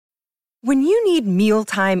When you need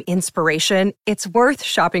mealtime inspiration, it's worth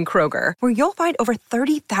shopping Kroger, where you'll find over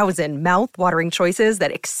 30,000 mouth-watering choices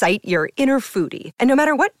that excite your inner foodie. And no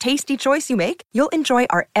matter what tasty choice you make, you'll enjoy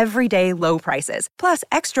our everyday low prices, plus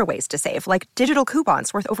extra ways to save, like digital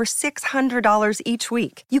coupons worth over $600 each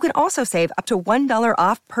week. You can also save up to $1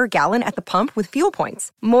 off per gallon at the pump with fuel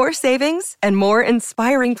points. More savings and more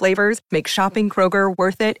inspiring flavors make shopping Kroger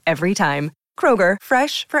worth it every time. Kroger,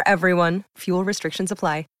 fresh for everyone. Fuel restrictions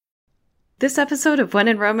apply. This episode of When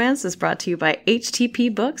in Romance is brought to you by HTP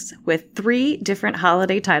Books with 3 different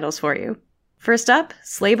holiday titles for you. First up,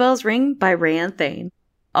 Sleigh Bells Ring by Rayanne Thane.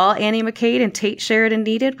 All Annie McCabe and Tate Sheridan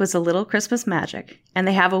needed was a little Christmas magic, and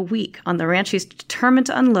they have a week on the ranch she's determined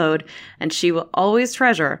to unload and she will always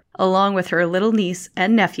treasure, along with her little niece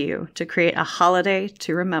and nephew, to create a holiday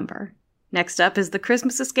to remember. Next up is The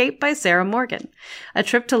Christmas Escape by Sarah Morgan. A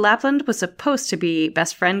trip to Lapland was supposed to be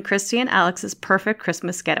best friend Christy and Alex's perfect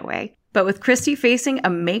Christmas getaway. But with Christy facing a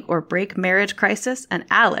make-or-break marriage crisis and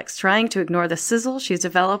Alex trying to ignore the sizzle she's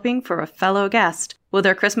developing for a fellow guest, will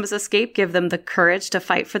their Christmas escape give them the courage to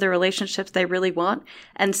fight for the relationships they really want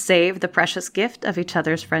and save the precious gift of each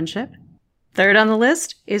other's friendship? Third on the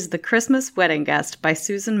list is The Christmas Wedding Guest by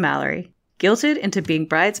Susan Mallory. Guilted into being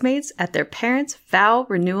bridesmaids at their parents' vow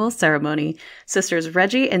renewal ceremony, sisters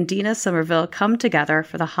Reggie and Dina Somerville come together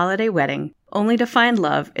for the holiday wedding, only to find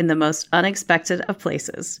love in the most unexpected of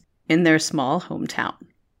places, in their small hometown.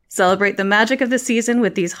 Celebrate the magic of the season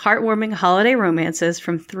with these heartwarming holiday romances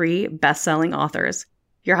from 3 best-selling authors.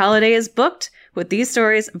 Your holiday is booked with these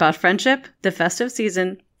stories about friendship, the festive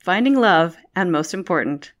season, finding love, and most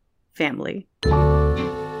important, family.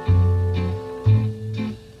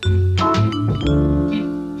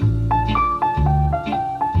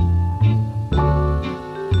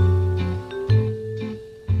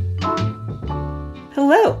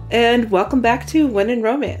 Hello, and welcome back to When in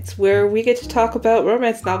Romance, where we get to talk about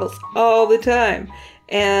romance novels all the time,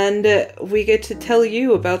 and we get to tell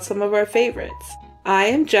you about some of our favorites. I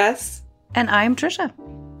am Jess. And I'm Trisha.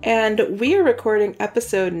 And we are recording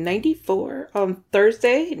episode 94 on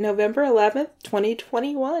Thursday, November 11th,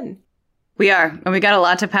 2021. We are, and we got a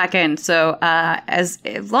lot to pack in. So as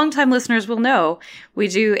longtime listeners will know, we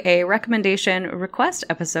do a recommendation request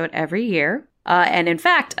episode every year. And in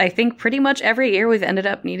fact, I think pretty much every year we've ended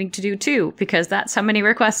up needing to do 2 because that's how many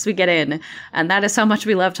requests we get in. And that is how much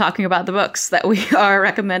we love talking about the books that we are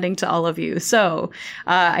recommending to all of you. So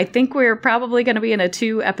I think we're probably going to be in a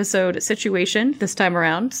 2-episode situation this time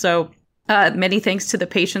around. So many thanks to the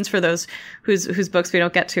patience for those whose books we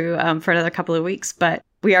don't get to for another couple of weeks. But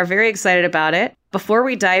we are very excited about it. Before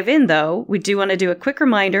we dive in, though, we do want to do a quick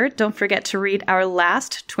reminder. Don't forget to read our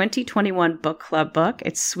last 2021 book club book.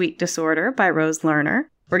 It's Sweet Disorder by Rose Lerner.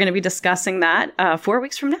 We're going to be discussing that 4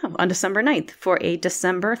 weeks from now on December 9th for a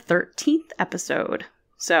December 13th episode.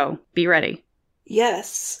 So be ready.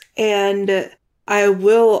 Yes, and I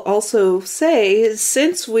will also say,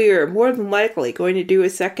 since we're more than likely going to do a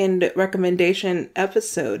second recommendation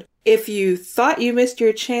episode, if you thought you missed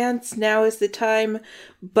your chance, now is the time,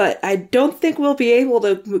 but I don't think we'll be able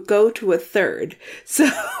to go to a third. So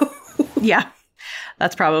yeah,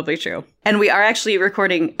 that's probably true. And we are actually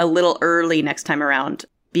recording a little early next time around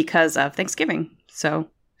because of Thanksgiving. So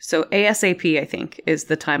ASAP, I think, is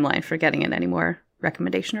the timeline for getting in any more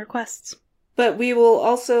recommendation requests. But we will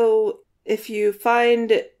also, if you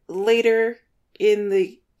find later in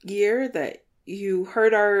the year that you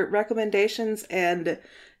heard our recommendations and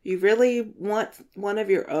you really want one of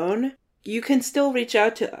your own, you can still reach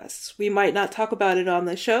out to us. We might not talk about it on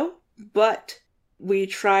the show, but we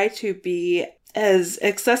try to be as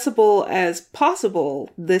accessible as possible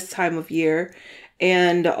this time of year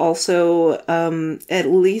and also at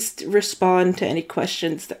least respond to any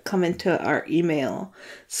questions that come into our email.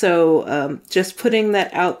 So just putting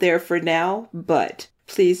that out there for now, but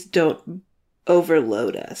please don't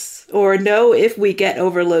overload us. Or no, if we get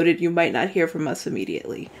overloaded, you might not hear from us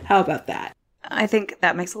immediately. How about that? I think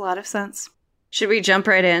that makes a lot of sense. Should we jump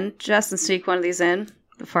right in, Jess, and sneak one of these in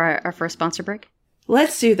before our first sponsor break?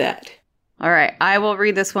 Let's do that. All right, I will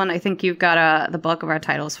read this one. I think you've got the bulk of our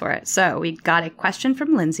titles for it. So we got a question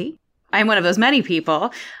from Lindsay. I'm one of those many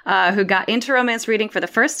people who got into romance reading for the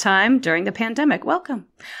first time during the pandemic. Welcome.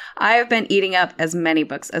 I have been eating up as many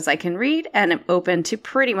books as I can read and am open to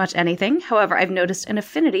pretty much anything. However, I've noticed an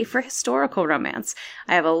affinity for historical romance.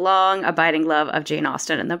 I have a long, abiding love of Jane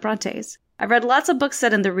Austen and the Brontes. I've read lots of books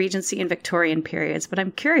set in the Regency and Victorian periods, but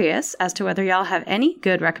I'm curious as to whether y'all have any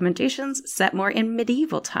good recommendations set more in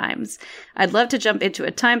medieval times. I'd love to jump into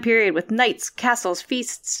a time period with knights, castles,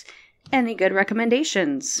 feasts. Any good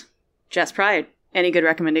recommendations? Jess Pride, any good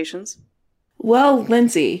recommendations? Well,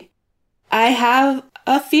 Lindsay, I have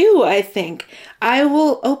a few, I think. I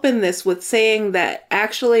will open this with saying that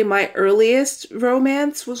actually my earliest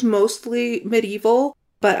romance was mostly medieval,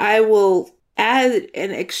 but I will add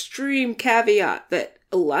an extreme caveat that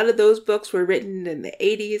a lot of those books were written in the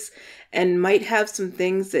 80s and might have some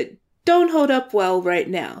things that don't hold up well right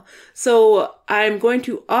now. So I'm going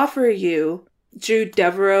to offer you Jude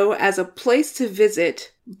Deveraux as a place to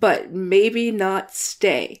visit, but maybe not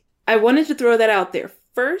stay. I wanted to throw that out there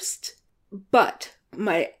first, but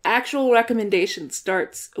my actual recommendation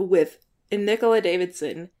starts with Nicola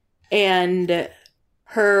Davidson and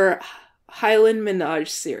her Highland Menage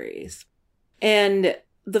series. And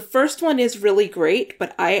the first one is really great,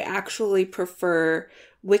 but I actually prefer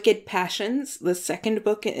Wicked Passions, the second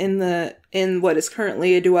book in what is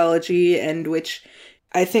currently a duology, and which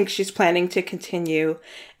I think she's planning to continue.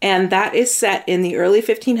 And that is set in the early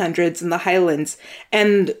 1500s in the Highlands.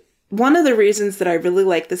 And one of the reasons that I really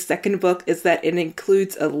like the second book is that it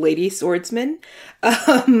includes a lady swordsman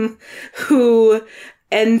who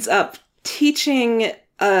ends up teaching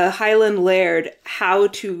a Highland laird how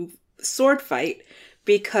to sword fight,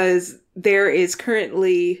 because there is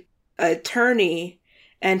currently a tourney,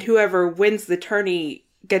 and whoever wins the tourney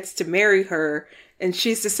gets to marry her, and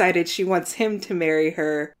she's decided she wants him to marry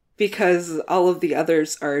her because all of the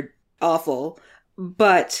others are awful,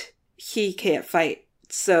 but he can't fight.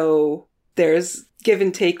 So there's give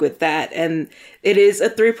and take with that, and it is a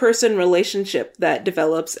 3-person relationship that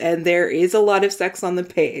develops, and there is a lot of sex on the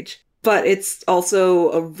page, but it's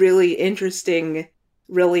also a really interesting,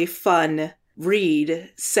 really fun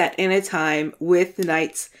read set in a time with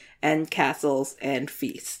knights and castles and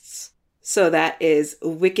feasts. So that is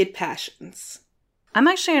Wicked Passions. I'm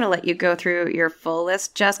actually going to let you go through your full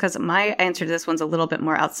list, Jess, because my answer to this one's a little bit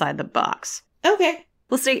more outside the box. Okay.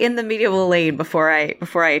 We'll stay in the medieval lane before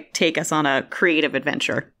I take us on a creative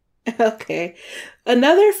adventure. Okay.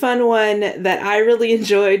 Another fun one that I really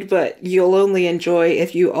enjoyed, but you'll only enjoy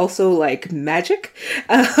if you also like magic,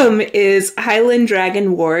 is Highland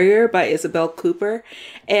Dragon Warrior by Isabel Cooper.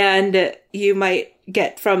 And you might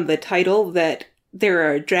get from the title that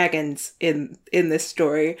there are dragons in this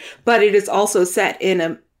story, but it is also set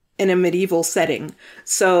in a medieval setting.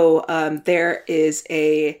 So there is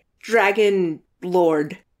a dragon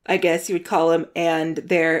lord, I guess you would call him, and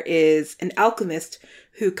there is an alchemist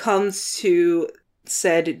who comes to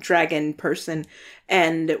said dragon person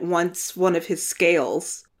and wants one of his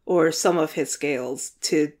scales or some of his scales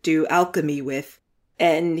to do alchemy with.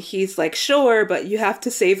 And he's like, sure, but you have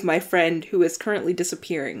to save my friend who is currently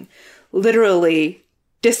disappearing. Literally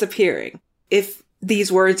disappearing. If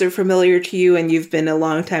these words are familiar to you and you've been a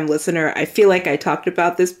long-time listener, I feel like I talked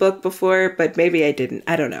about this book before, but maybe I didn't.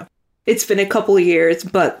 I don't know. It's been a couple of years,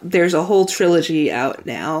 but there's a whole trilogy out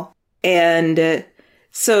now. And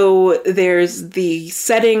so there's the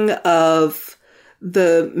setting of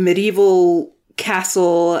the medieval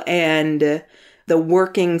castle and the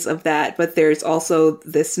workings of that, but there's also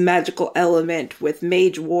this magical element with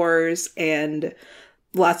mage wars and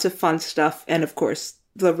lots of fun stuff. And of course,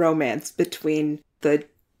 the romance between the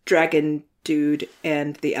dragon dude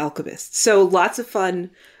and the alchemist. So lots of fun,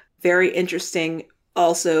 very interesting.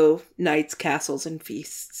 Also, knights, castles, and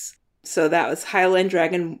feasts. So that was Highland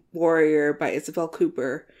Dragon Warrior by Isabel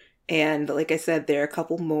Cooper. And like I said, there are a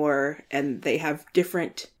couple more, and they have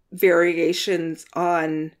different variations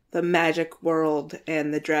on the magic world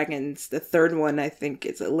and the dragons. The third one, I think,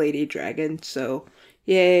 is a lady dragon. So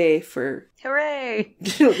yay for... Hooray!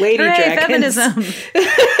 Lady Hooray, dragons. feminism!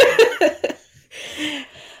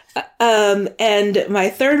 And my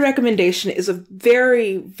third recommendation is a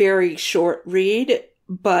very, very short read,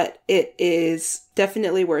 but it is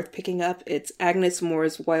definitely worth picking up. It's Agnes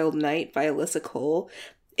Moore's Wild Night by Alyssa Cole.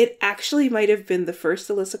 It actually might have been the first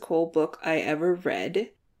Alyssa Cole book I ever read,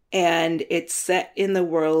 and it's set in the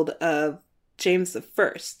world of James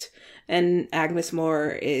I. And Agnes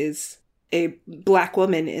Moore is a black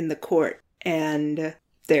woman in the court, and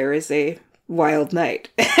there is a wild night.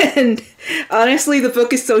 And honestly, the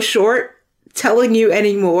book is so short, telling you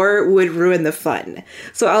any more would ruin the fun.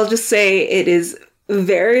 So I'll just say it is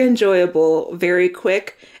very enjoyable, very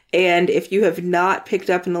quick, and if you have not picked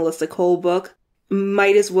up an Alyssa Cole book,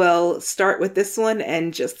 might as well start with this one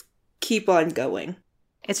and just keep on going.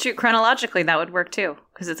 It's true. Chronologically, that would work too,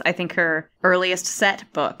 because it's, I think, her earliest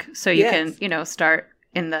set book. So you can, start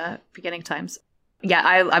in the beginning times. Yeah,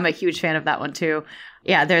 I'm a huge fan of that one too.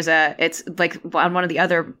 Yeah, it's like on one of the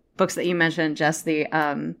other books that you mentioned, Jess, the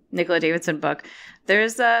Nicola Davidson book,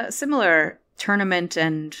 there's a similar tournament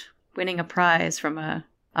and winning a prize from a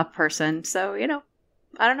person. So,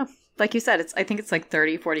 I don't know. Like you said, I think it's like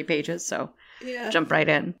 30, 40 pages. So jump right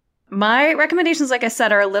in. My recommendations, like I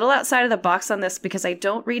said, are a little outside of the box on this because I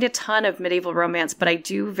don't read a ton of medieval romance, but I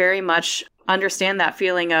do very much understand that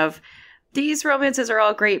feeling of these romances are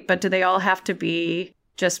all great, but do they all have to be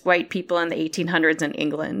just white people in the 1800s in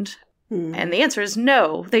England? And the answer is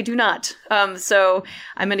no, they do not. So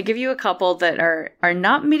I'm going to give you a couple that are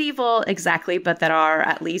not medieval exactly, but that are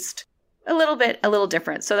at least a little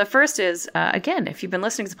different. So the first is, again, if you've been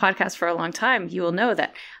listening to the podcast for a long time, you will know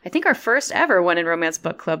that I think our first ever One in Romance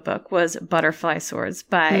Book Club book was Butterfly Swords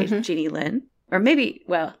by Jeannie Lin. Or maybe,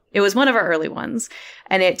 well, it was one of our early ones.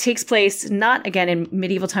 And it takes place not, again, in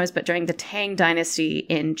medieval times, but during the Tang Dynasty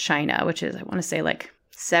in China, which is, I want to say, like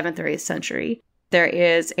 7th or 8th century. There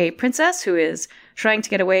is a princess who is trying to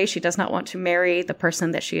get away. She does not want to marry the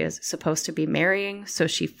person that she is supposed to be marrying. So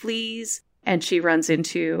she flees and she runs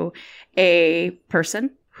into a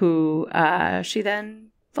person who she then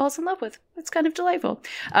falls in love with. It's kind of delightful.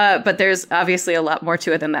 But there's obviously a lot more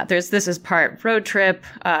to it than that. This is part road trip.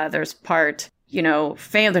 There's part,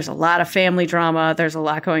 there's a lot of family drama. There's a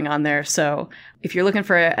lot going on there. So if you're looking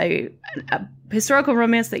for a historical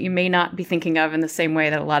romance that you may not be thinking of in the same way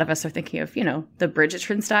that a lot of us are thinking of, the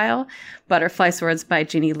Bridgerton style, Butterfly Swords by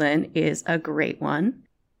Jeannie Lin is a great one.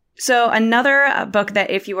 So another book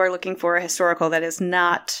that if you are looking for a historical that is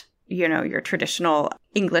not, your traditional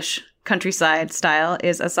English countryside style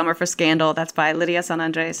is A Summer for Scandal. That's by Lydia San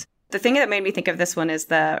Andres. The thing that made me think of this one is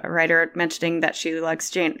the writer mentioning that she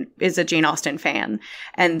is a Jane Austen fan.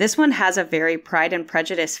 And this one has a very Pride and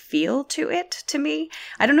Prejudice feel to it, to me.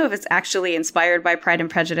 I don't know if it's actually inspired by Pride and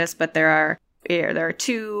Prejudice, but there are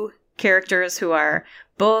two characters who are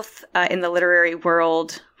both in the literary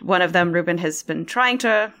world. One of them, Ruben, has been trying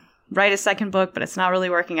to write a second book, but it's not really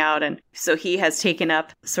working out. And so he has taken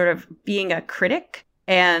up sort of being a critic.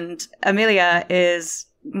 And Amelia is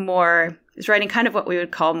writing kind of what we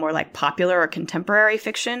would call more like popular or contemporary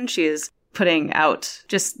fiction. She is putting out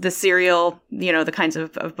just the serial, the kinds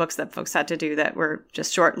of books that folks had to do that were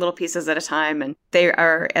just short little pieces at a time. And they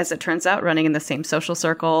are, as it turns out, running in the same social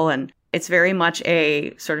circle. And it's very much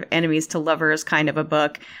a sort of enemies to lovers kind of a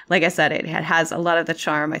book. Like I said, it has a lot of the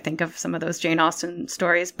charm, I think, of some of those Jane Austen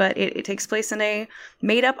stories, but it takes place in a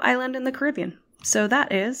made-up island in the Caribbean. So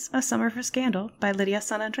that is A Summer for Scandal by Lydia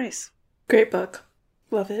San Andres. Great book.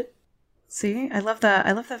 Love it. See, I love the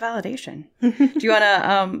validation. Do you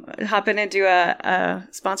want to hop in and do a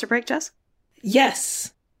sponsor break, Jess?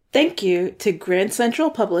 Yes. Thank you to Grand Central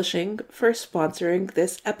Publishing for sponsoring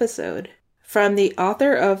this episode. From the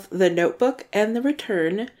author of The Notebook and The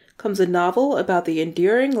Return comes a novel about the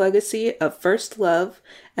enduring legacy of first love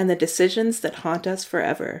and the decisions that haunt us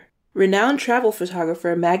forever. Renowned travel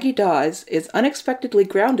photographer Maggie Dawes is unexpectedly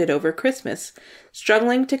grounded over Christmas,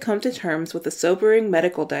 struggling to come to terms with a sobering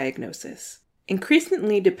medical diagnosis.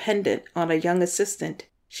 Increasingly dependent on a young assistant,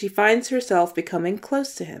 she finds herself becoming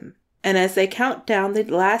close to him. And as they count down the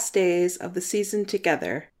last days of the season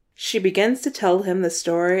together, she begins to tell him the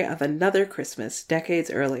story of another Christmas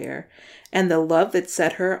decades earlier, and the love that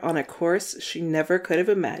set her on a course she never could have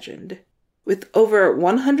imagined. With over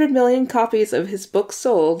 100 million copies of his book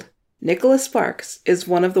sold, Nicholas Sparks is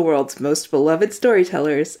one of the world's most beloved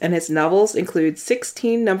storytellers, and his novels include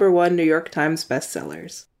 16 #1 New York Times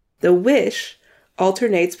bestsellers. The Wish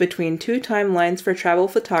alternates between two timelines for travel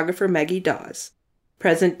photographer Maggie Dawes,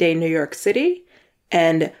 present-day New York City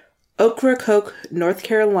and Ocracoke, North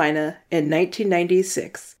Carolina in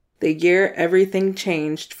 1996, the year everything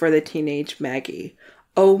changed for the teenage Maggie.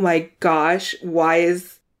 Oh my gosh, why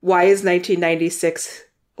is 1996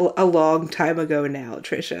 a long time ago now,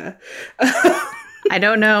 Trisha? I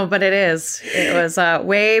don't know, but it is. It was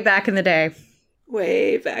way back in the day.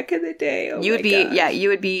 Way back in the day. Oh you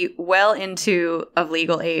would be well into of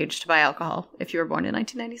legal age to buy alcohol if you were born in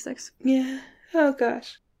 1996. Yeah. Oh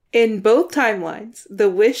gosh. In both timelines, The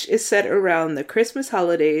Wish is set around the Christmas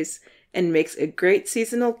holidays and makes a great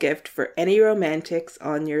seasonal gift for any romantics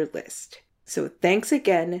on your list. So thanks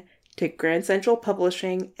again to Grand Central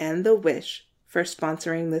Publishing and The Wish for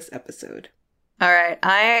sponsoring this episode. All right.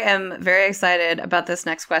 I am very excited about this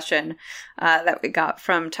next question that we got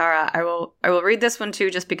from Tara. I will read this one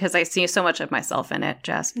too, just because I see so much of myself in it,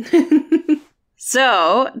 Jess.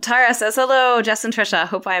 So Tara says, "Hello, Jess and Trisha.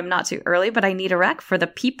 Hope I am not too early, but I need a rec for The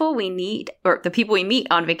People We Meet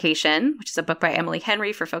on Vacation," which is a book by Emily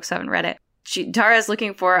Henry for folks who haven't read it. Tara is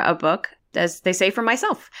looking for a book, as they say, for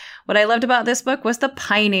myself. What I loved about this book was the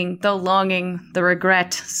pining, the longing, the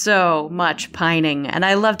regret, so much pining, and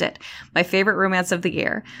I loved it. My favorite romance of the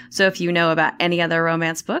year. So if you know about any other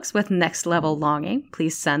romance books with next level longing,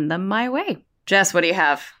 please send them my way. Jess, what do you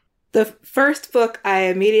have? The first book I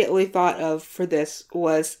immediately thought of for this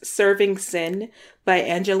was Serving Sin by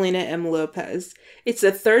Angelina M. Lopez. It's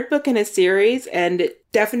the third book in a series, and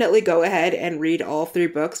definitely go ahead and read all 3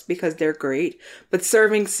 books because they're great. But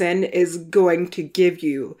Serving Sin is going to give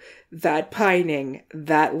you that pining,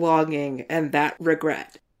 that longing, and that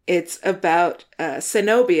regret. It's about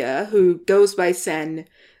Zenobia, who goes by Sen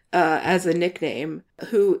as a nickname,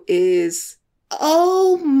 who is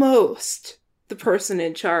almost the person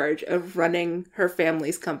in charge of running her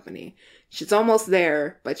family's company. She's almost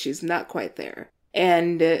there, but she's not quite there.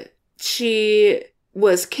 And she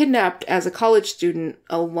was kidnapped as a college student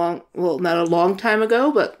not a long time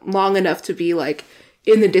ago, but long enough to be like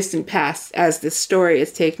in the distant past as this story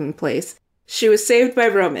is taking place. She was saved by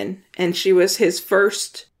Roman, and she was his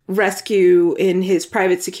first rescue in his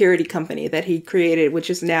private security company that he created, which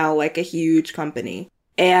is now like a huge company.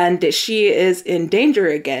 And she is in danger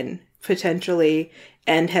again, potentially,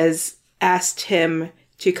 and has asked him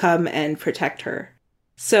to come and protect her.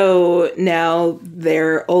 So now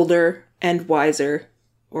they're older and wiser,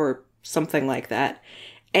 or something like that,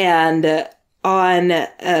 and on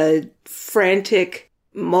a frantic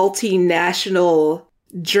multinational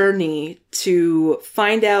journey to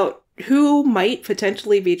find out who might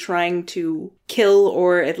potentially be trying to kill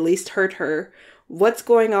or at least hurt her, what's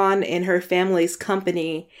going on in her family's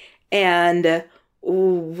company, and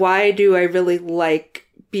why do I really like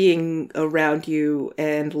being around you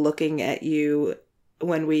and looking at you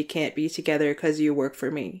when we can't be together because you work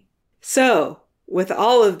for me. So, with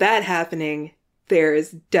all of that happening, there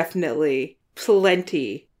is definitely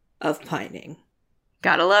plenty of pining.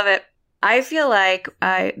 Gotta love it. I feel like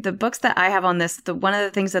the books that I have on this, one of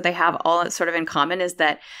the things that they have all sort of in common is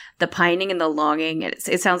that the pining and the longing,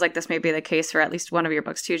 it sounds like this may be the case for at least one of your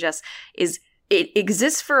books too, Jess, is it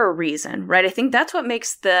exists for a reason, right? I think that's what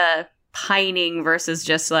makes the pining versus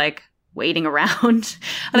just like waiting around.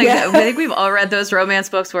 I think we've all read those romance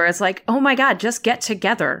books where it's like, oh my God, just get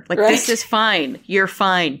together. Like, right? This is fine. You're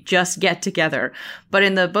fine. Just get together. But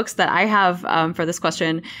in the books that I have for this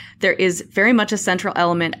question, there is very much a central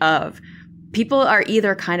element of people are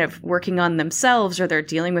either kind of working on themselves or they're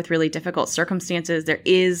dealing with really difficult circumstances. There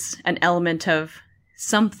is an element of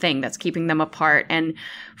something that's keeping them apart. And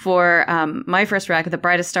for my first rec, The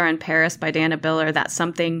Brightest Star in Paris by Dana Biller, that's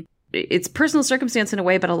something, it's personal circumstance in a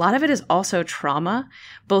way, but a lot of it is also trauma.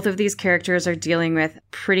 Both of these characters are dealing with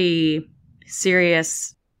pretty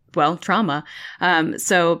serious, trauma.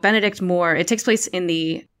 So Benedict Moore, it takes place in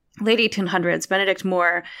the late 1800s. Benedict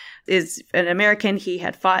Moore is an American. He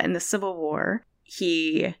had fought in the Civil War.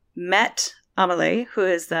 He met Amelie, who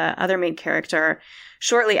is the other main character,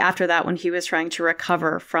 shortly after that when he was trying to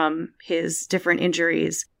recover from his different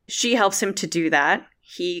injuries. She helps him to do that.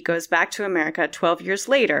 He goes back to America 12 years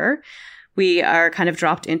later. We are kind of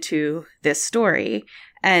dropped into this story.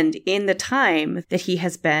 And in the time that he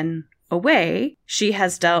has been away, she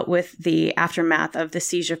has dealt with the aftermath of the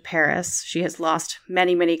siege of Paris. She has lost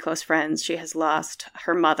many, many close friends. She has lost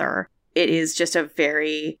her mother. It is just a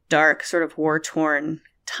very dark, sort of war-torn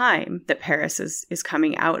time that Paris is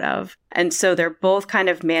coming out of. And so they're both kind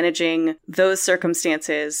of managing those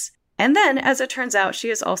circumstances. And then, as it turns out, she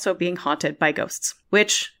is also being haunted by ghosts,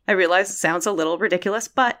 which I realize sounds a little ridiculous,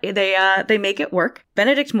 but they make it work.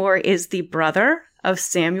 Benedict Moore is the brother of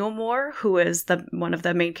Samuel Moore, who is one of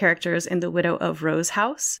the main characters in The Widow of Rose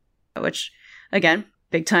House, which, again,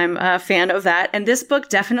 big time fan of that. And this book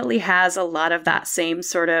definitely has a lot of that same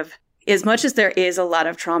sort of, as much as there is a lot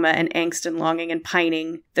of trauma and angst and longing and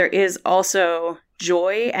pining, there is also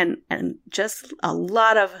joy and just a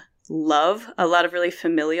lot of love, a lot of really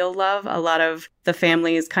familial love, a lot of the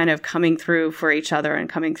families kind of coming through for each other and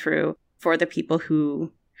coming through for the people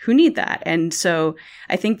who need that. And so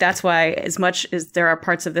I think that's why, as much as there are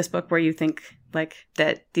parts of this book where you think like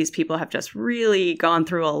that these people have just really gone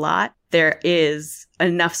through a lot, there is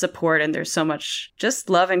enough support and there's so much just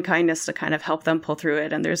love and kindness to kind of help them pull through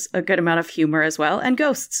it. And there's a good amount of humor as well, and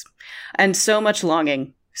ghosts, and so much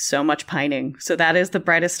longing, so much pining. So that is The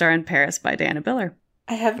Brightest Star in Paris by Dana Biller.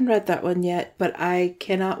 I haven't read that one yet, but I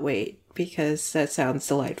cannot wait because that sounds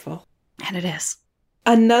delightful. And it is.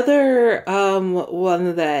 Another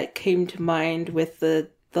one that came to mind with the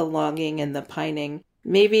longing and the pining,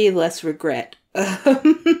 maybe less regret,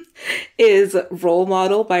 is Role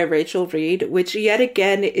Model by Rachel Reed, which yet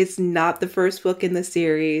again is not the first book in the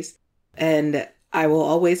series. And I will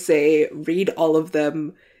always say read all of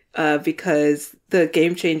them because the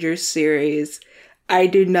Game Changers series, I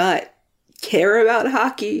do not care about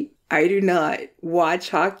hockey. I do not watch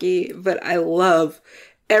hockey, but I love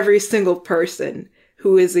every single person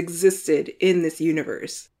who has existed in this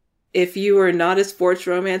universe. if you are not a sports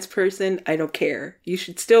romance person, I don't care. You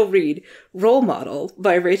should still read Role Model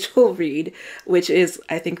by Rachel Reed, which is,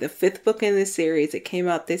 I think, the 5th book in this series. It came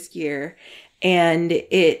out this year. And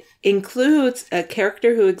it includes a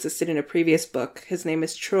character who existed in a previous book. His name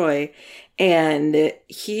is Troy. And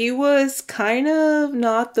he was kind of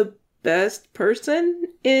not the best person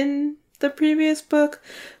in the previous book,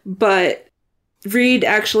 but Reed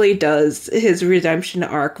actually does his redemption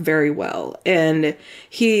arc very well. And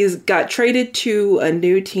he's got traded to a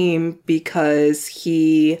new team because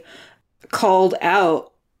he called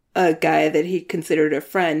out a guy that he considered a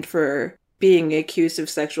friend for being accused of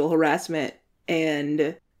sexual harassment.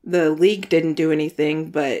 And the league didn't do anything,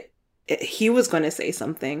 but he was going to say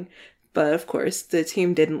something. But of course, the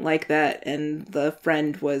team didn't like that. And the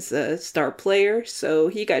friend was a star player, so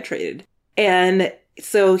he got traded. And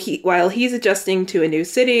so while he's adjusting to a new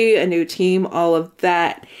city, a new team, all of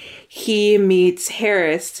that, he meets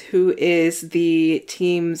Harris, who is the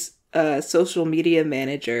team's social media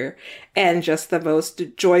manager and just the most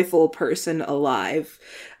joyful person alive.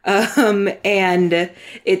 And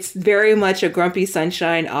it's very much a grumpy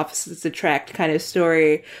sunshine, opposites attract kind of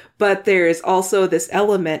story. But there's also this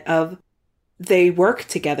element of they work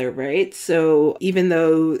together, right? So even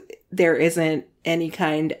though there isn't any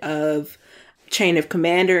kind of chain of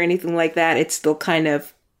command or anything like that, it's still kind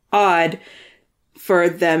of odd for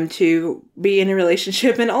them to be in a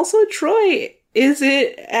relationship. And also Troy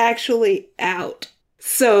isn't actually out.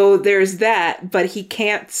 So there's that, but he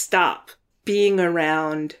can't stop being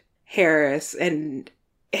around Harris. And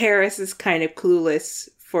Harris is kind of clueless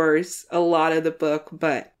for a lot of the book,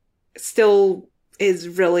 but still is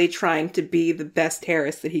really trying to be the best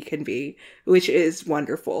Harris that he can be, which is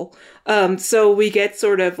wonderful. So we get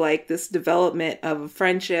sort of like this development of a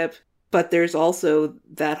friendship, but there's also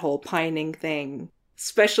that whole pining thing,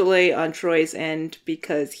 especially on Troy's end,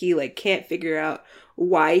 because he like can't figure out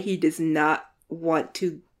why he does not want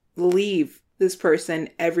to leave this person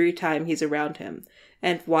every time he's around him,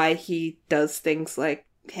 and why he does things like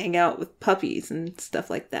hang out with puppies and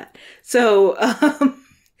stuff like that. So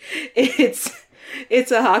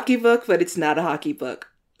it's a hockey book, but it's not a hockey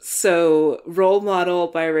book. So Role Model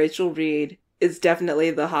by Rachel Reed is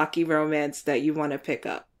definitely the hockey romance that you want to pick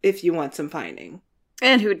up if you want some pining.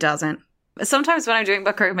 And who doesn't? Sometimes when I'm doing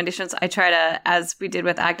book recommendations, I try to, as we did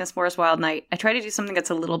with Agnes Moore's Wild Night, I try to do something that's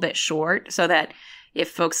a little bit short so that if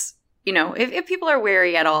folks, you know, if people are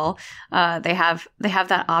wary at all, they have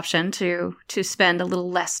that option to spend a little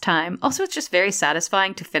less time. Also, it's just very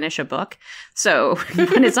satisfying to finish a book. So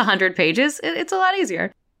when it's 100 pages, it's a lot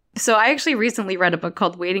easier. So I actually recently read a book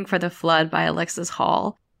called Waiting for the Flood by Alexis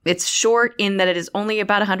Hall. It's short in that it is only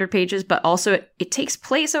about 100 pages, but also it takes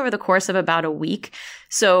place over the course of about a week.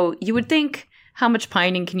 So you would think, how much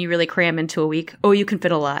pining can you really cram into a week? Oh, you can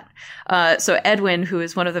fit a lot. So Edwin, who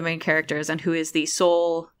is one of the main characters and who is the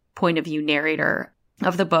sole point of view narrator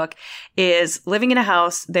of the book, is living in a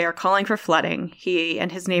house. They are calling for flooding. He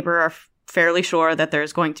and his neighbor are fairly sure that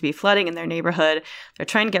there's going to be flooding in their neighborhood. They're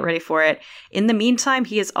trying to get ready for it. In the meantime,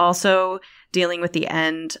 he is also dealing with the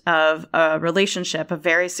end of a relationship, a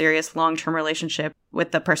very serious long-term relationship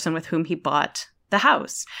with the person with whom he bought the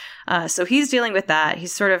house. So he's dealing with that.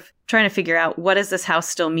 He's sort of trying to figure out, what does this house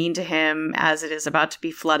still mean to him as it is about to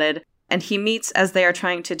be flooded? And he meets, as they are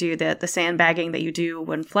trying to do the sandbagging that you do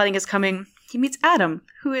when flooding is coming, he meets Adam,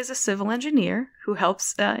 who is a civil engineer who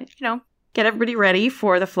helps, get everybody ready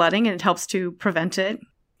for the flooding, and it helps to prevent it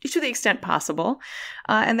to the extent possible.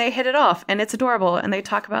 And they hit it off, and it's adorable. And they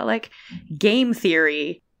talk about like game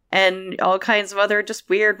theory and all kinds of other just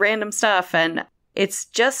weird random stuff. And it's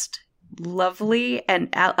just lovely. And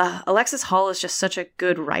Alexis Hall is just such a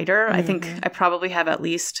good writer. Mm-hmm. I think I probably have at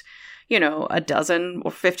least, a dozen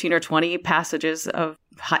or 15 or 20 passages that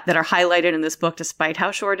are highlighted in this book, despite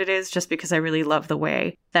how short it is, just because I really love the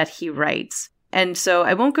way that he writes. And so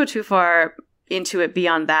I won't go too far into it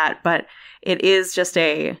beyond that, but it is just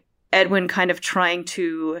Edwin kind of trying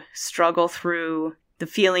to struggle through the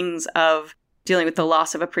feelings of dealing with the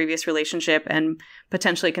loss of a previous relationship and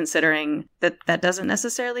potentially considering that doesn't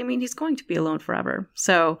necessarily mean he's going to be alone forever.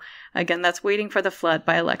 So again, that's Waiting for the Flood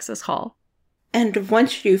by Alexis Hall. And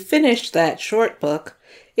once you finish that short book,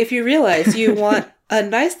 if you realize you want a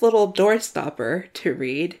nice little doorstopper to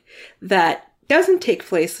read that doesn't take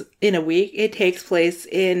place in a week, it takes place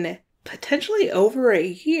in potentially over a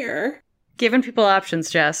year. Giving people options,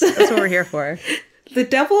 Jess. That's what we're here for. The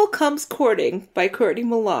Devil Comes Courting by Courtney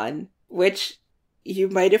Milan, which you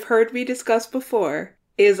might have heard me discuss before,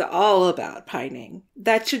 is all about pining.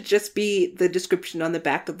 That should just be the description on the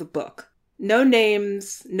back of the book. No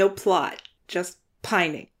names, no plot, just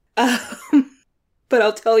pining. but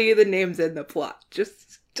I'll tell you the names and the plot,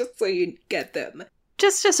 just so you get them.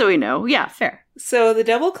 Just so we know. Yeah, fair. So The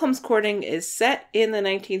Devil Comes Courting is set in the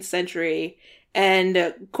 19th century,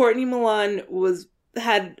 and Courtney Milan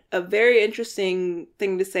had a very interesting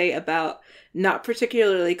thing to say about not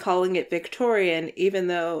particularly calling it Victorian, even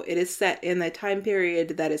though it is set in the time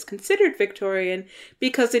period that is considered Victorian,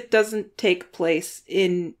 because it doesn't take place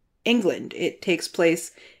in England. It takes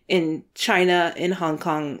place in China, in Hong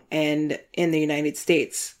Kong, and in the United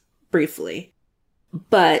States, briefly.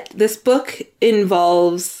 But this book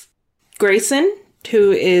involves Grayson,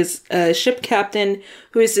 who is a ship captain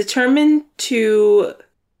who is determined to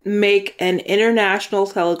make an international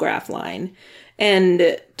telegraph line.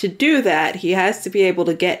 And to do that, he has to be able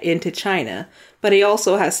to get into China, but he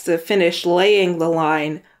also has to finish laying the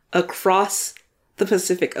line across the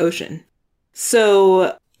Pacific Ocean.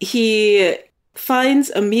 So he finds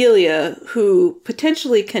Amelia, who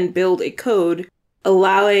potentially can build a code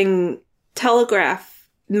allowing telegraph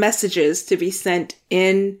messages to be sent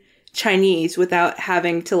in Chinese without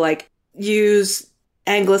having to use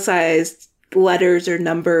anglicized letters or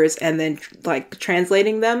numbers and then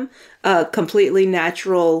translating them, a completely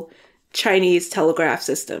natural Chinese telegraph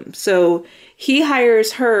system. So he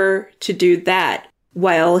hires her to do that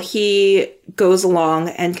while he goes along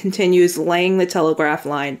and continues laying the telegraph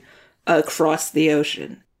line across the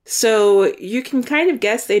ocean. So you can kind of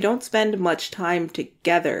guess they don't spend much time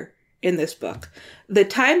together in this book. The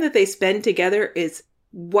time that they spend together is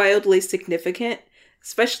wildly significant,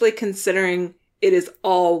 especially considering it is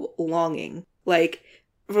all longing.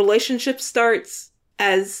 Relationship starts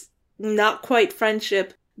as not quite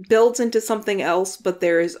friendship, builds into something else, but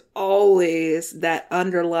there is always that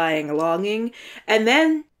underlying longing. And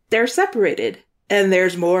then they're separated, and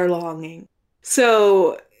there's more longing.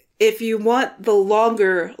 So if you want the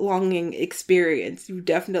longer longing experience, you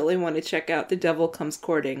definitely want to check out The Devil Comes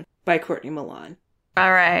Courting by Courtney Milan.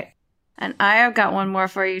 All right. And I have got one more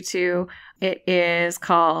for you, too. It is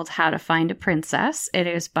called How to Find a Princess. It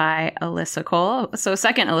is by Alyssa Cole. So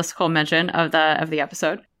second Alyssa Cole mention of the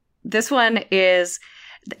episode. This one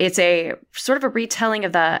it's a sort of a retelling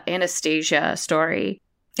of the Anastasia story,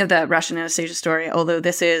 of the Russian Anastasia story, although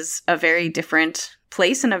this is a very different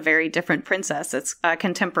place and a very different princess. It's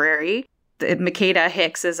contemporary. Makeda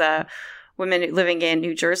Hicks is a woman living in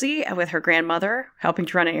New Jersey with her grandmother, helping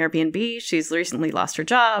to run an Airbnb. She's recently lost her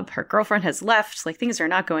job. Her girlfriend has left. Things are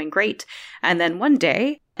not going great. And then one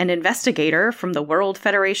day, an investigator from the World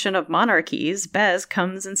Federation of Monarchies, Bez,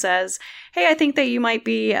 comes and says, hey, I think that you might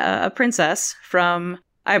be a princess from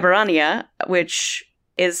Iberania, which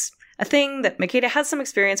is a thing that Makeda has some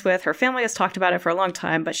experience with. Her family has talked about it for a long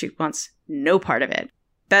time, but she wants no part of it.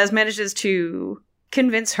 Bez manages to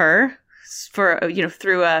convince her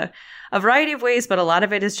through a variety of ways, but a lot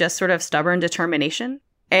of it is just sort of stubborn determination.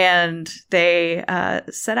 And they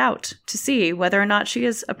set out to see whether or not she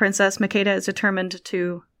is a princess. Makeda is determined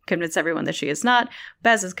to convince everyone that she is not.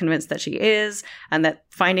 Bez is convinced that she is, and that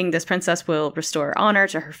finding this princess will restore honor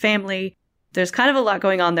to her family. There's kind of a lot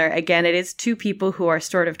going on there. Again, it is two people who are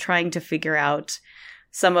sort of trying to figure out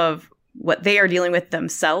some of what they are dealing with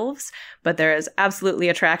themselves, but there is absolutely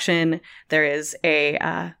attraction. There is they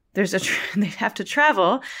have to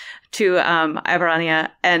travel to Iberania,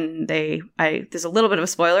 and there's a little bit of a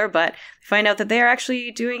spoiler, but they find out that they are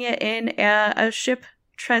actually doing it in a ship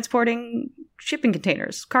transporting shipping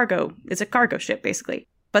containers. Cargo. It's a cargo ship, basically.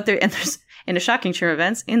 But there's in a shocking turn of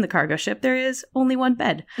events, in the cargo ship, there is only one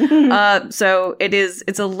bed. So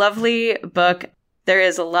it's a lovely book. There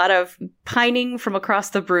is a lot of pining from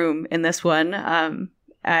across the broom in this one.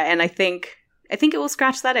 And I think it will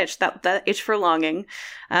scratch that itch, that itch for longing.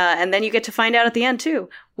 And then you get to find out at the end, too,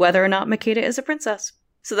 whether or not Makeda is a princess.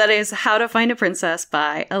 So that is How to Find a Princess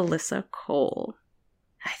by Alyssa Cole.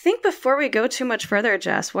 I think before we go too much further,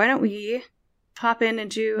 Jess, why don't we pop in and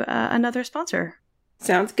do another sponsor?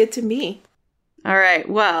 Sounds good to me. All right.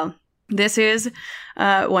 Well, this is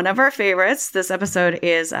one of our favorites. This episode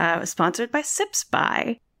is sponsored by Sips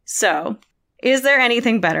By. So, is there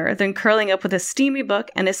anything better than curling up with a steamy book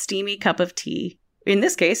and a steamy cup of tea? In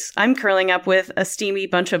this case, I'm curling up with a steamy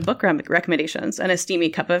bunch of book recommendations and a steamy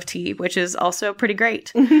cup of tea, which is also pretty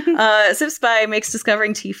great. Sips By makes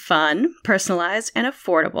discovering tea fun, personalized, and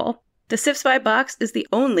affordable. The Sips By box is the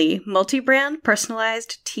only multi-brand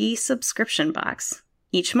personalized tea subscription box.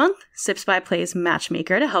 Each month, Sips By plays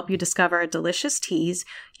matchmaker to help you discover delicious teas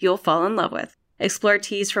you'll fall in love with. Explore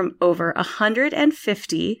teas from over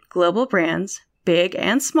 150 global brands, big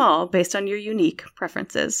and small, based on your unique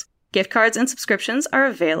preferences. Gift cards and subscriptions are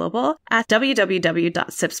available at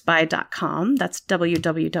www.sipsby.com. That's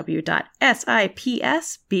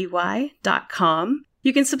www.sipsby.com.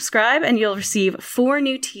 You can subscribe and you'll receive 4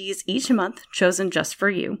 new teas each month chosen just for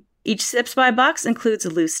you. Each Sips By box includes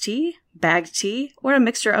loose tea, bagged tea, or a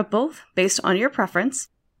mixture of both based on your preference,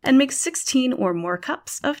 and makes 16 or more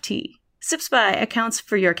cups of tea. Sips By accounts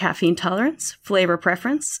for your caffeine tolerance, flavor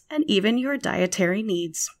preference, and even your dietary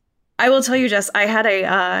needs. I will tell you, Jess, I had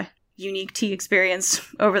a unique tea experience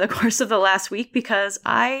over the course of the last week because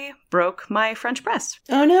I broke my French press.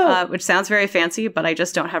 Oh, no. Which sounds very fancy, but I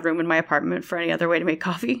just don't have room in my apartment for any other way to make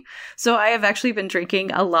coffee. So I have actually been drinking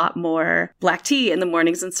a lot more black tea in the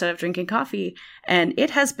mornings instead of drinking coffee. And it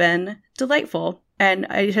has been delightful. And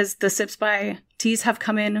the Sips By teas have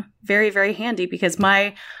come in very, very handy because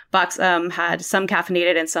my box had some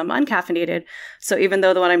caffeinated and some uncaffeinated. So even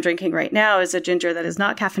though the one I'm drinking right now is a ginger that is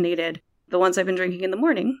not caffeinated, the ones I've been drinking in the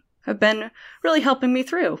morning have been really helping me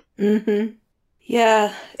through. Mm-hmm.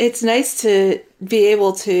 Yeah, it's nice to be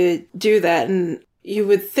able to do that. And you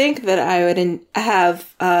would think that I would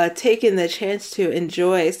have taken the chance to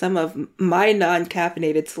enjoy some of my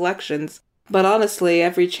non-caffeinated selections. But honestly,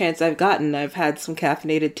 every chance I've gotten, I've had some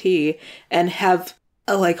caffeinated tea and have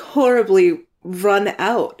horribly run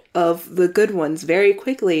out of the good ones very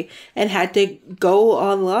quickly and had to go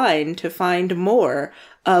online to find more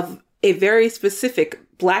of a very specific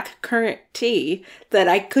black currant tea that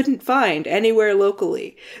I couldn't find anywhere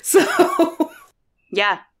locally. So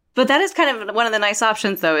yeah, but that is kind of one of the nice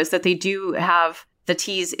options, though, is that they do have the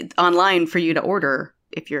teas online for you to order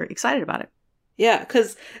if you're excited about it. Yeah,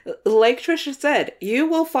 because like Trisha said, you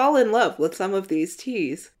will fall in love with some of these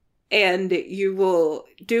teas and you will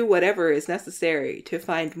do whatever is necessary to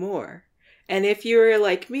find more. And if you're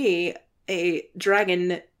like me, a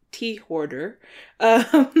dragon tea hoarder,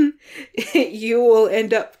 you will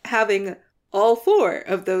end up having all 4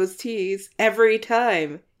 of those teas every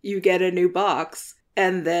time you get a new box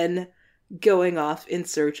and then going off in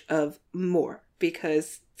search of more,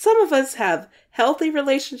 because some of us have healthy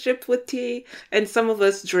relationships with tea and some of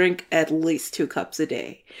us drink at least 2 cups a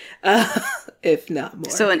day, if not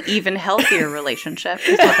more. So an even healthier relationship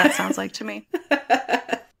is what that sounds like to me.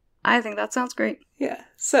 I think that sounds great. Yeah.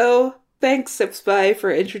 So thanks, Sips By,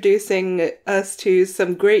 for introducing us to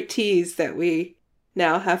some great teas that we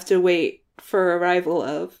now have to wait for arrival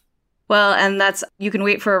of. Well, and you can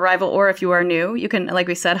wait for arrival, or if you are new, you can, like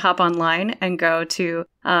we said, hop online and go to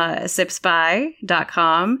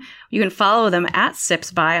sipsby.com. You can follow them at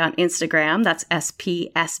sipsby on Instagram. That's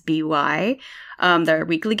SPSBY. There are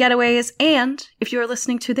weekly getaways. And if you are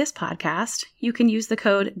listening to this podcast, you can use the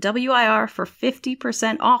code WIR for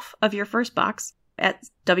 50% off of your first box at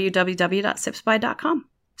www.sipsby.com.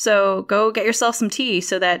 So go get yourself some tea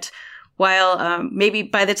so that while maybe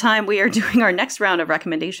by the time we are doing our next round of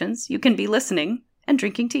recommendations, you can be listening and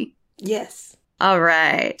drinking tea. Yes. All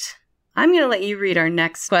right. I'm going to let you read our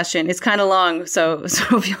next question. It's kind of long, so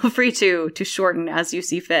feel free to shorten as you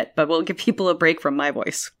see fit, but we'll give people a break from my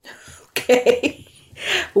voice. Okay.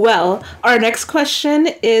 Well, our next question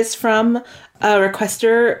is from a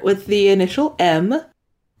requester with the initial M.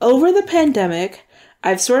 Over the pandemic,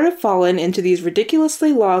 I've sort of fallen into these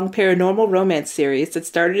ridiculously long paranormal romance series that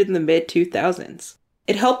started in the mid-2000s.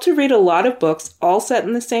 It helped to read a lot of books all set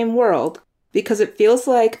in the same world because it feels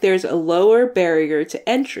like there's a lower barrier to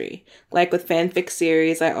entry, like with fanfic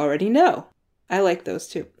series I already know. I like those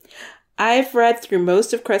too. I've read through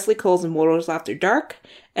most of Kresley Cole's Immortals After Dark,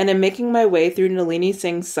 and am making my way through Nalini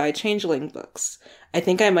Singh's Psy Changeling books. I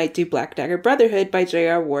think I might do Black Dagger Brotherhood by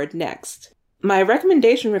J.R. Ward next. My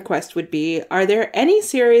recommendation request would be, are there any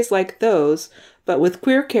series like those, but with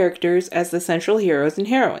queer characters as the central heroes and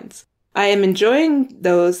heroines? I am enjoying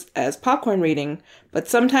those as popcorn reading, but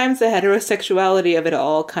sometimes the heterosexuality of it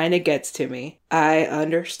all kinda gets to me. I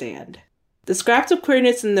understand. The scraps of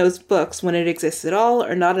queerness in those books, when it exists at all,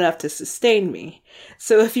 are not enough to sustain me.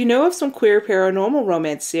 So if you know of some queer paranormal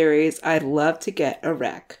romance series, I'd love to get a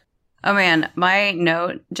rec. Oh man, my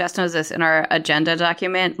note, Jess knows this, in our agenda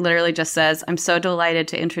document literally just says, I'm so delighted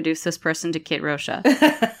to introduce this person to Kit Rocha.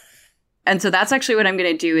 And so that's actually what I'm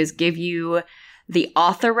going to do, is give you the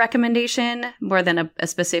author recommendation more than a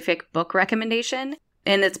specific book recommendation.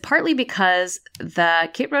 And it's partly because the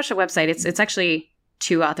Kit Rocha website, it's actually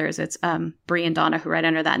 2 authors. It's Bree and Donna who write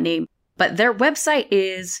under that name. But their website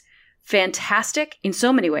is fantastic in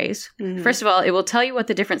so many ways. Mm-hmm. First of all, it will tell you what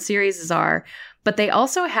the different series are, but they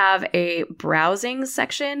also have a browsing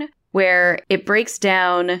section where it breaks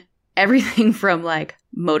down everything from like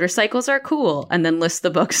motorcycles are cool and then lists the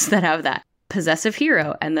books that have that. Possessive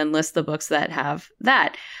hero and then lists the books that have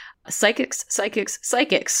that. Psychics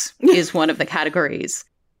is one of the categories.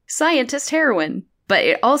 Scientist heroine. But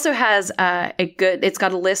it also has it's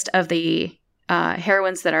got a list of the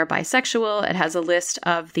heroines that are bisexual. It has a list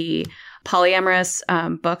of the polyamorous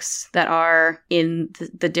books that are in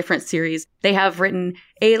the different series. They have written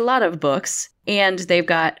a lot of books, and they've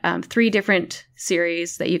got 3 different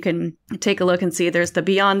series that you can take a look and see. There's the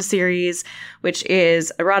Beyond series, which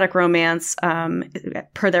is erotic romance,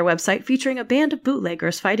 per their website, featuring a band of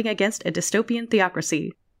bootleggers fighting against a dystopian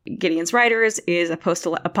theocracy. Gideon's Riders is a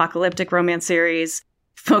post-apocalyptic romance series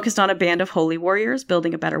focused on a band of holy warriors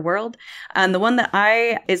building a better world. And the one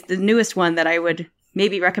that is the newest one that I would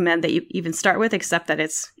maybe recommend that you even start with, except that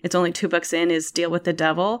it's only 2 books in, is Deal with the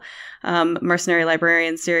Devil, Mercenary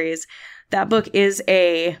Librarian series. That book is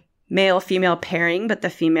a male-female pairing, but the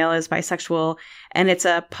female is bisexual, and it's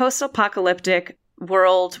a post-apocalyptic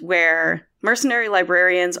world where mercenary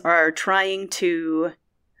librarians are trying to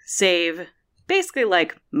save basically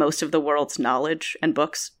like most of the world's knowledge and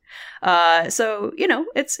books. So, you know,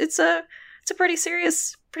 it's a pretty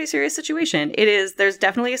serious situation. There's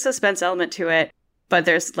definitely a suspense element to it, but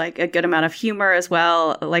there's like a good amount of humor as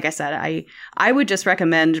well. Like I said, I would just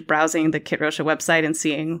recommend browsing the Kit Rosha website and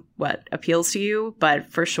seeing what appeals to you. But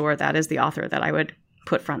for sure, that is the author that I would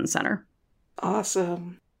put front and center.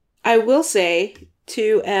 Awesome. I will say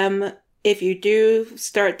to if you do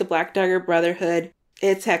start the Black Dagger Brotherhood,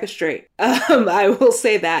 it's hecka straight. I will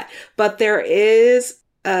say that. But there is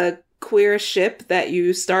a queer ship that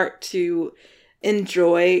you start to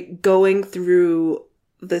enjoy going through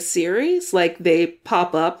the series. Like, they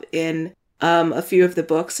pop up in a few of the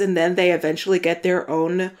books, and then they eventually get their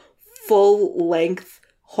own full-length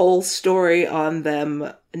whole story on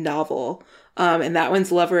them novel. And that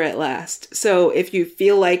one's Lover at Last. So if you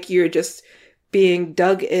feel like you're just being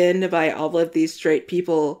dug in by all of these straight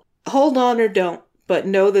people, hold on or don't, but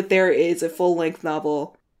know that there is a full-length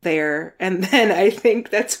novel there. And then I think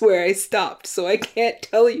that's where I stopped, so I can't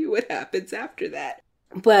tell you what happens after that.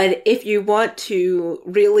 But if you want to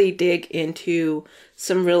really dig into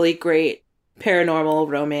some really great paranormal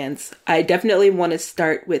romance, I definitely want to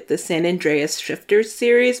start with the San Andreas Shifters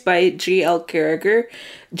series by G.L. Carragher.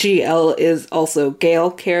 G.L. is also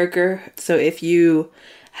Gail Carragher. So if you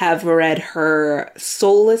have read her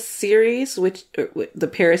Soulless series, which the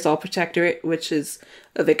Parasol Protectorate, which is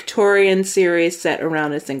a Victorian series set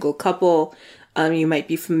around a single couple, you might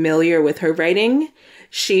be familiar with her writing.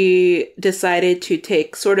 She decided to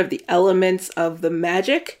take sort of the elements of the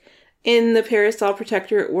magic in the Parasol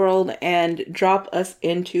Protectorate world and drop us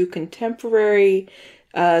into contemporary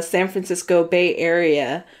San Francisco Bay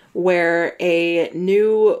Area, where a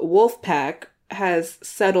new wolf pack has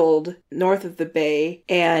settled north of the bay.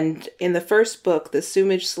 And in the first book, The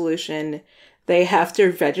Sumage Solution, they have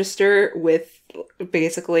to register with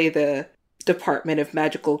basically the Department of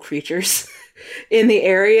Magical Creatures in the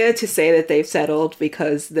area to say that they've settled,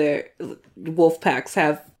 because the wolf packs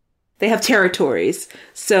have territories.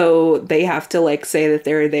 So they have to like say that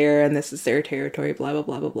they're there and this is their territory, blah, blah,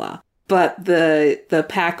 blah, blah, blah. But the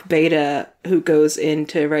pack beta who goes in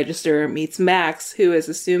to register meets Max, who is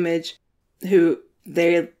a Sumage, who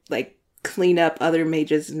they like clean up other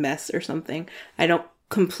mages' mess or something. I don't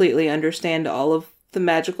completely understand all of the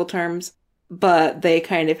magical terms, but they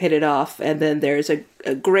kind of hit it off. And then there's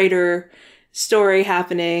a greater story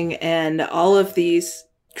happening, and all of these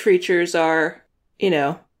creatures are, you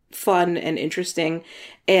know, fun and interesting.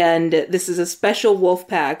 And this is a special wolf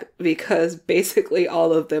pack because basically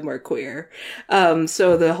all of them are queer.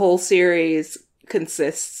 So the whole series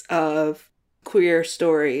consists of queer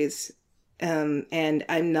stories. And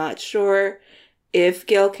I'm not sure if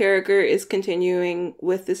Gail Carragher is continuing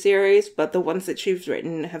with the series, but the ones that she's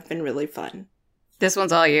written have been really fun. This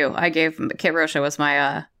one's all you. I gave Kit Rosha was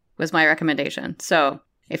my recommendation. So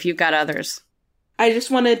if you've got others. I just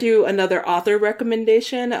want to do another author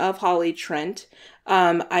recommendation of Holly Trent.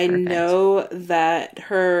 I Perfect. know that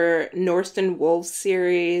her Norston Wolves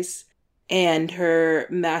series and her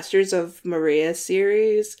Masters of Maria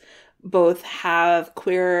series both have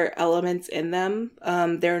queer elements in them.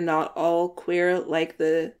 They're not all queer like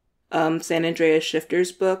the San Andreas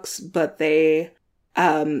Shifters books, but they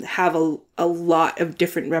have a lot of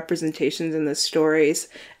different representations in the stories,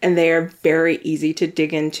 and they are very easy to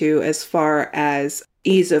dig into as far as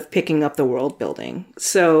ease of picking up the world building.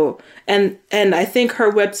 So, and I think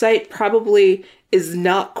her website probably is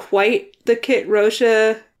not quite the Kit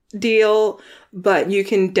Rosha deal, but you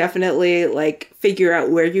can definitely like figure out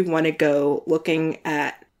where you want to go looking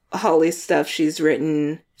at Holly's stuff. She's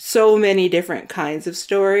written so many different kinds of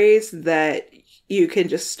stories that you can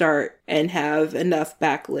just start and have enough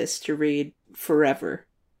backlist to read forever.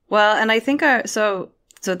 Well, and I think so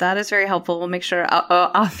that is very helpful. We'll make sure,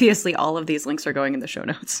 obviously, all of these links are going in the show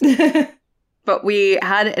notes. But we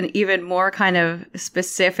had an even more kind of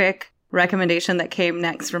specific recommendation that came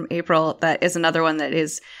next from April. That is another one that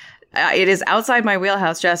is, it is outside my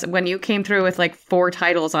wheelhouse, Jess. When you came through with like 4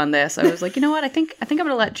 titles on this, I was like, you know what? I think I'm going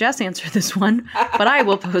to let Jess answer this one, but I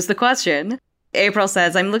will pose the question. April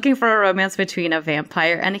says, I'm looking for a romance between a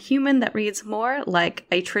vampire and a human that reads more like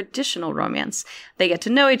a traditional romance. They get to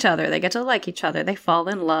know each other. They get to like each other. They fall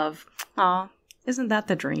in love. Aw, isn't that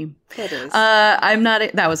the dream? It is.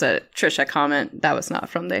 That was a Trisha comment. That was not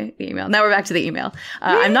from the email. Now we're back to the email.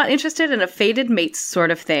 I'm not interested in a fated mates sort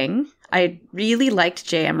of thing. I really liked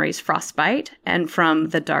J. Emery's Frostbite, and from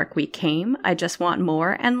The Dark We Came, I just want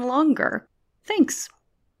more and longer. Thanks.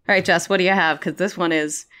 All right, Jess, what do you have? Because this one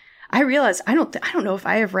is... I realize I don't know if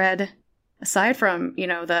I have read, aside from,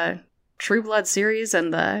 the True Blood series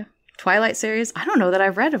and the Twilight series, I don't know that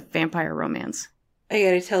I've read a vampire romance. I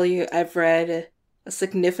gotta tell you, I've read a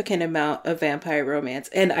significant amount of vampire romance,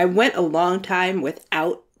 and I went a long time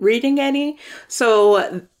without reading any,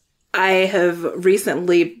 so I have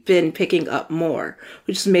recently been picking up more,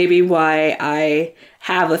 which is maybe why I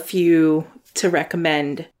have a few to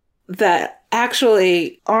recommend that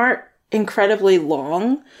actually aren't incredibly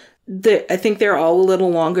long. I think they're all a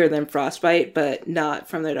little longer than Frostbite, but not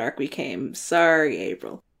From the Dark We Came. Sorry,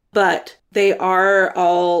 April. But they are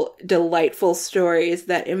all delightful stories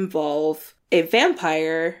that involve a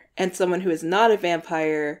vampire and someone who is not a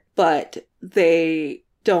vampire, but they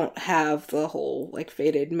don't have the whole, like,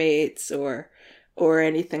 fated mates or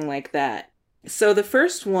anything like that. So the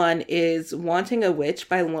first one is Wanting a Witch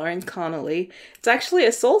by Lauren Connolly. It's actually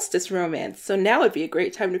a solstice romance, so now would be a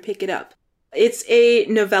great time to pick it up. It's a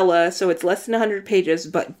novella, so it's less than 100 pages,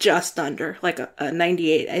 but just under, like a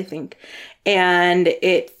 98, I think. And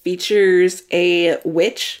it features a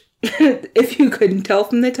witch, if you couldn't tell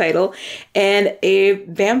from the title, and a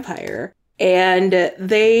vampire. And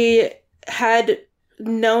they had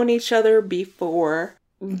known each other before,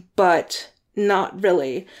 but not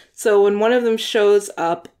really. So when one of them shows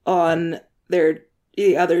up on the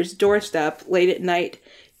other's doorstep late at night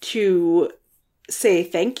to say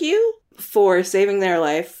thank you for saving their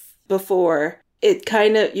life before,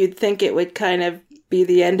 you'd think it would kind of be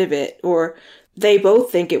the end of it, or they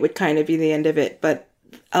both think it would kind of be the end of it, but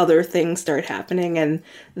other things start happening and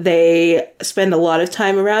they spend a lot of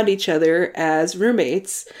time around each other as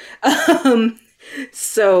roommates.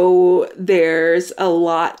 So there's a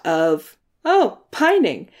lot of,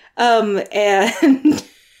 pining. And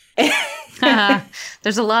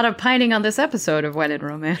there's a lot of pining on this episode of When in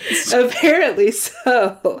Romance. Apparently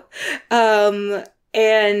so.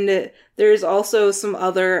 And there's also some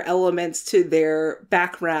other elements to their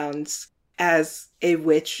backgrounds as a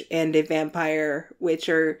witch and a vampire, which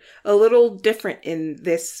are a little different in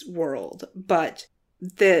this world. But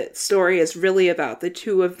the story is really about the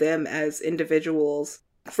two of them as individuals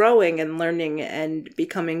growing and learning and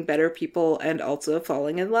becoming better people and also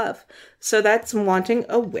falling in love. So that's Wanting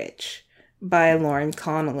a Witch by Lauren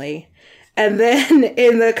Connolly. And then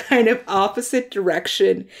in the kind of opposite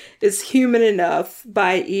direction is Human Enough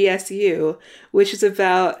by ESU, which is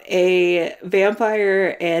about a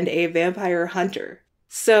vampire and a vampire hunter.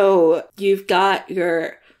 So you've got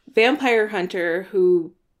your vampire hunter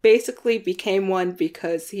who basically became one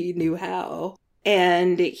because he knew how.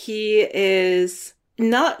 And he is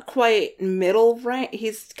not quite middle rank.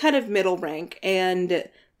 He's kind of middle rank. And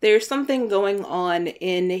there's something going on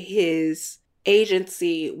in his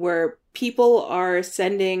agency where people are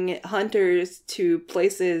sending hunters to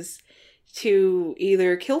places to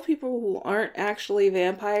either kill people who aren't actually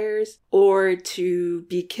vampires or to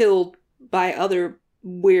be killed by other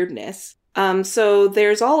weirdness. So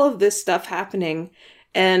there's all of this stuff happening,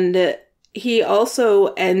 and he also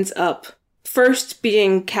ends up first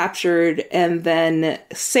being captured and then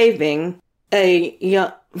saving a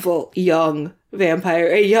young vampire,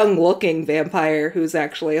 a young-looking vampire who's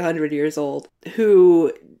actually 100 years old,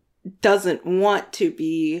 who doesn't want to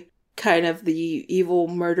be kind of the evil,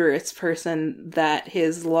 murderous person that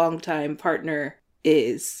his longtime partner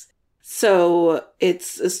is. So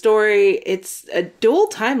it's a story, it's a dual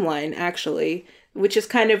timeline, actually, which is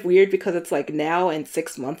kind of weird because it's like now and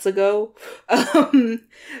 6 months ago.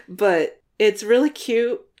 But it's really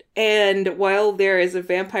cute. And while there is a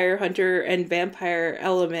vampire hunter and vampire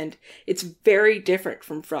element, it's very different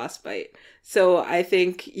from Frostbite. So I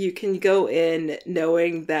think you can go in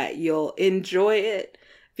knowing that you'll enjoy it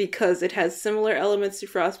because it has similar elements to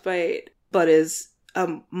Frostbite, but is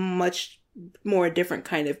a much more different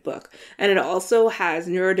kind of book. And it also has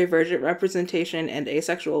neurodivergent representation and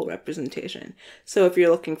asexual representation. So if you're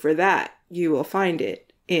looking for that, you will find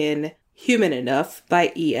it in Human Enough by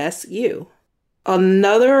ESU.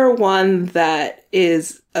 Another one that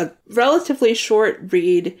is a relatively short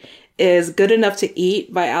read is Good Enough to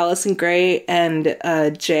Eat by Allison Gray and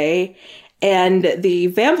Jay. And the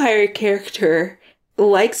vampire character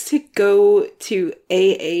likes to go to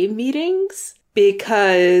AA meetings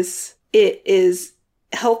because it is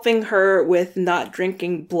helping her with not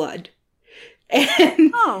drinking blood.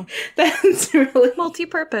 And that's really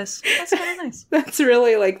multi-purpose. That's kind of nice. That's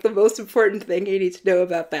really like the most important thing you need to know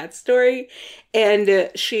about that story. And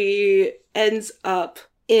she ends up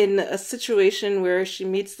in a situation where she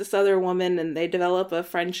meets this other woman and they develop a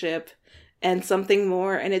friendship and something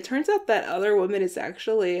more. And it turns out that other woman is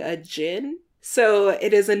actually a djinn. So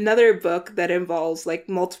it is another book that involves like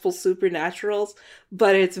multiple supernaturals,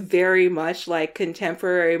 but it's very much like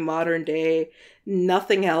contemporary modern day.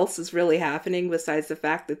 Nothing else is really happening besides the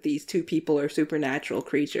fact that these two people are supernatural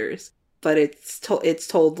creatures. But it's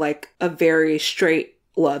told like a very straight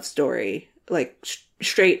love story, like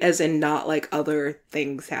straight as in not like other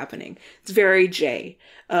things happening. It's very Jay,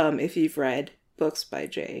 if you've read books by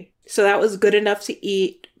Jay. So that was Good Enough to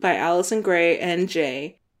Eat by Allison Gray and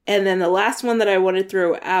Jay. And then the last one that I want to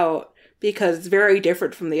throw out, because it's very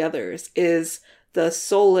different from the others, is the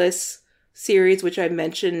Soulless series, which I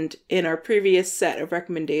mentioned in our previous set of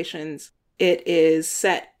recommendations. It is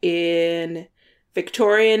set in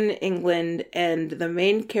Victorian England, and the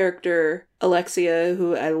main character, Alexia,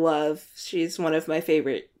 who I love, she's one of my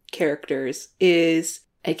favorite characters, is,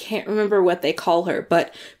 I can't remember what they call her,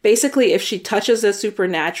 but basically if she touches a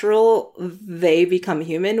supernatural, they become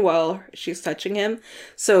human while she's touching him.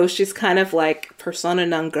 So she's kind of like persona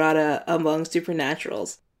non grata among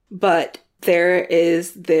supernaturals. But there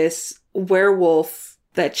is this werewolf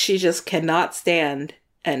that she just cannot stand,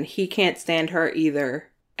 and he can't stand her either.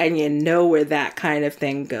 And you know where that kind of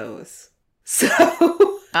thing goes. So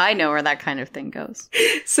I know where that kind of thing goes.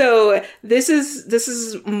 So this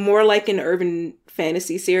is more like an urban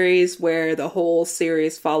fantasy series where the whole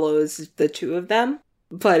series follows the two of them.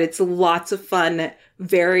 But it's lots of fun,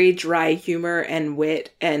 very dry humor and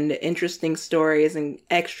wit and interesting stories and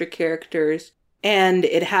extra characters. And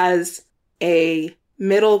it has a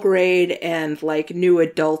middle grade and like new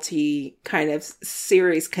adulty kind of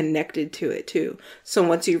series connected to it too. So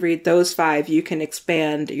once you read those 5, you can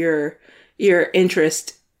expand your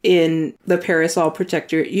interest in the Parasol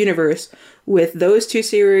Protector universe with those 2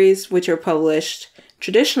 series, which are published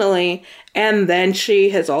traditionally. And then she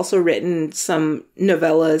has also written some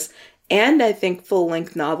novellas and I think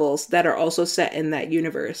full-length novels that are also set in that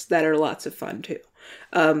universe that are lots of fun too.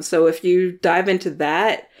 So if you dive into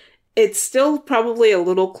that, it's still probably a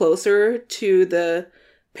little closer to the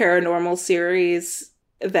paranormal series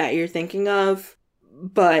that you're thinking of,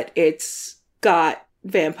 but it's got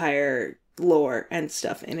vampire lore and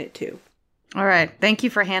stuff in it too. All right. Thank you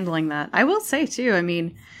for handling that. I will say too, I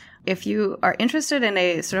mean, if you are interested in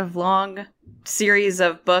a sort of long series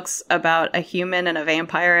of books about a human and a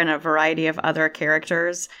vampire and a variety of other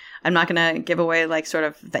characters, I'm not going to give away like sort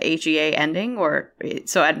of the AGA ending,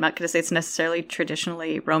 so I'm not going to say it's necessarily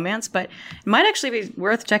traditionally romance, but it might actually be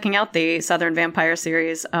worth checking out the Southern Vampire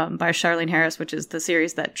series by Charlene Harris, which is the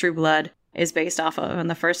series that True Blood is based off of. And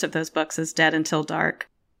the first of those books is Dead Until Dark.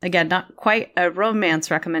 Again, not quite a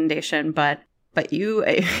romance recommendation, but you,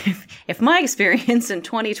 if my experience in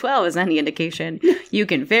 2012 is any indication, you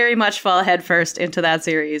can very much fall headfirst into that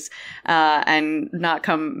series and not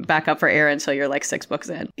come back up for air until you're like 6 books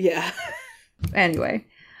in. Yeah. Anyway,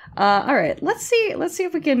 all right. Let's see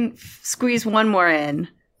if we can squeeze one more in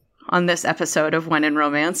on this episode of When in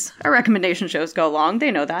Romance. Our recommendation shows go long. They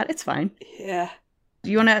know that. It's fine. Yeah. Do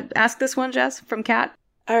you want to ask this one, Jess, from Kat?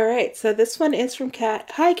 All right. So this one is from Kat.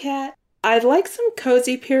 Hi, Kat. I'd like some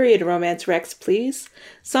cozy period romance recs, please.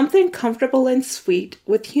 Something comfortable and sweet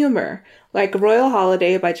with humor, like Royal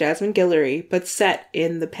Holiday by Jasmine Guillory, but set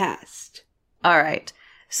in the past. All right.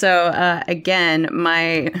 So, again,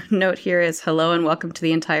 my note here is hello and welcome to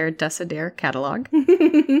the entire Tessa Dare catalog.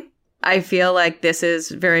 I feel like this is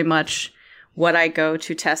very much what I go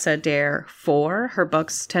to Tessa Dare for. Her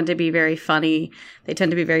books tend to be very funny. They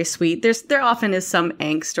tend to be very sweet. There often is some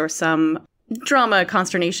angst or some drama,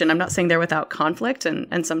 consternation. I'm not saying they're without conflict,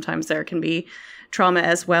 and sometimes there can be trauma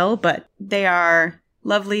as well, but they are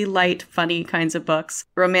lovely, light, funny kinds of books.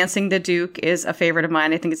 Romancing the Duke is a favorite of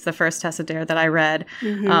mine. I think it's the first Tessa Dare that I read.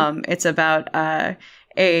 Mm-hmm. It's about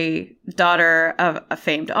a daughter of a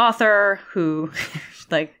famed author who,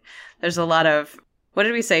 like, there's a lot of What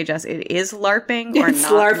did we say, Jess? It is LARPing or It's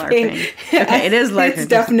not LARPing. Okay, it is LARPing. It's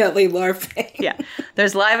definitely LARPing. Yeah.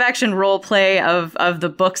 There's live action role play of the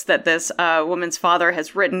books that this woman's father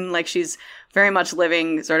has written. Like, she's very much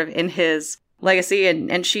living sort of in his legacy,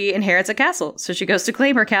 and she inherits a castle. So she goes to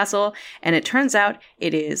claim her castle, and it turns out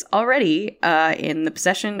it is already in the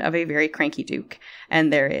possession of a very cranky duke.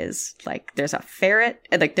 And there's a ferret.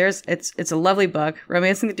 Like, it's a lovely book.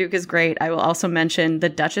 Romancing the Duke is great. I will also mention The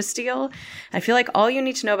Duchess Steal. I feel like all you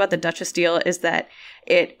need to know about The Duchess Steal is that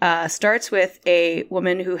it starts with a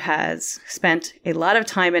woman who has spent a lot of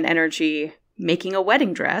time and energy making a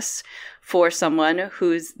wedding dress for someone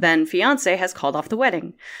whose then fiance has called off the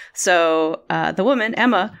wedding. So the woman,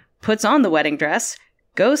 Emma, puts on the wedding dress,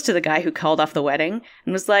 goes to the guy who called off the wedding,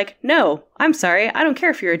 and was like, "No, I'm sorry, I don't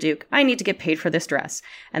care if you're a duke. I need to get paid for this dress."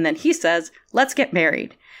 And then he says, "Let's get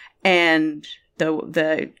married." And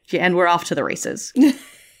and we're off to the races.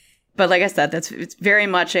 But like I said, it's very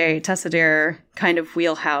much a Tessa Dare kind of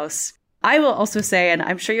wheelhouse. I will also say, and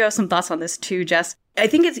I'm sure you have some thoughts on this too, Jess, I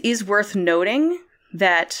think it is worth noting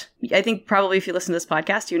that I think probably if you listen to this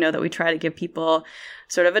podcast, you know that we try to give people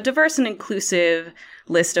sort of a diverse and inclusive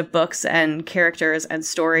list of books and characters and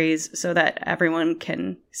stories so that everyone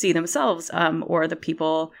can see themselves or the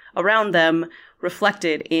people around them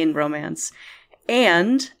reflected in romance.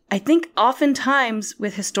 And I think oftentimes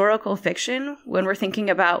with historical fiction, when we're thinking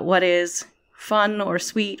about what is fun or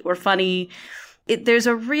sweet or funny, there's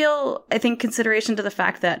a real, I think, consideration to the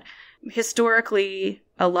fact that historically,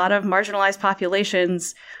 a lot of marginalized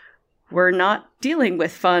populations were not dealing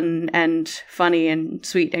with fun and funny and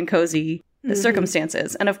sweet and cozy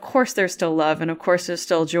circumstances. And of course, there's still love, and of course, there's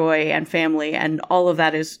still joy and family, and all of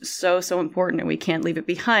that is so, so important, and we can't leave it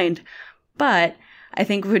behind. But I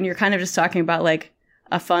think when you're kind of just talking about like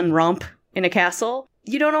a fun romp in a castle,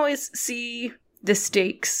 you don't always see the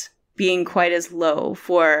stakes being quite as low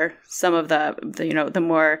for some of the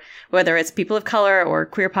more, whether it's people of color or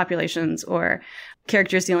queer populations or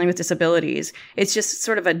characters dealing with disabilities. It's just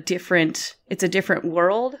sort of a different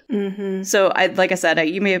world. Mm-hmm. So like I said,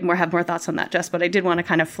 you may have more thoughts on that, Jess, but I did want to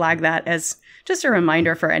kind of flag that as just a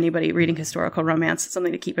reminder for anybody reading historical romance,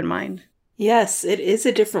 something to keep in mind. Yes, it is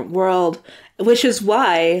a different world, which is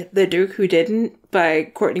why The Duke Who Didn't by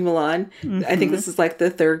Courtney Milan, I think this is like the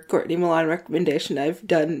third Courtney Milan recommendation I've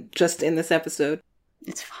done just in this episode.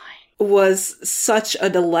 It's fine. Was such a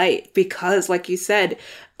delight because, like you said,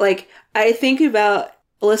 like I think about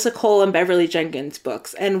Alyssa Cole and Beverly Jenkins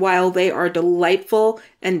books, and while they are delightful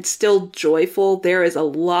and still joyful, there is a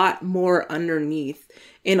lot more underneath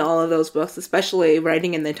in all of those books, especially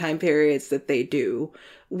writing in the time periods that they do,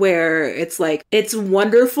 where it's like, it's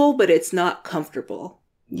wonderful, but it's not comfortable.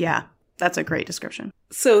 Yeah, that's a great description.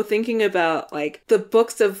 So thinking about like the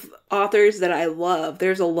books of authors that I love,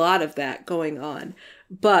 there's a lot of that going on.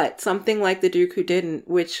 But something like The Duke Who Didn't,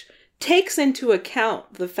 which takes into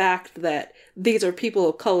account the fact that these are people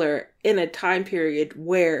of color in a time period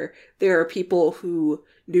where there are people who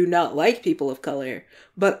do not like people of color,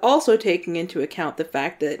 but also taking into account the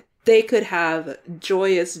fact that they could have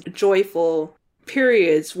joyous, joyful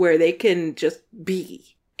periods where they can just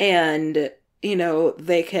be. And, you know,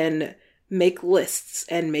 they can make lists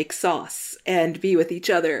and make sauce and be with each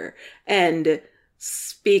other and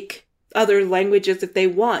speak other languages if they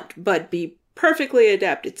want, but be perfectly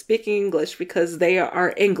adept at speaking English because they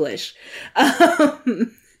are English.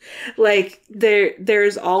 Like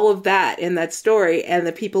there's all of that in that story, and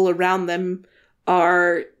the people around them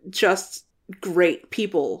are just great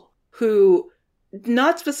people who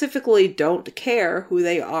not specifically don't care who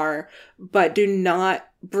they are, but do not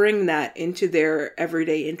bring that into their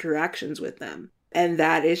everyday interactions with them. And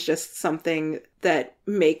that is just something that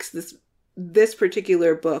makes this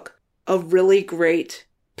particular book a really great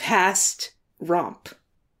past romp.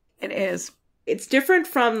 It is. It's different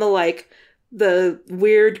from the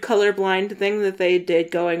weird colorblind thing that they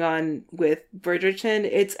did going on with Bridgerton.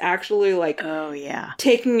 It's actually like, oh yeah,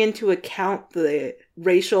 taking into account the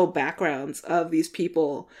racial backgrounds of these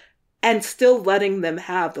people and still letting them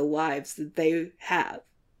have the lives that they have,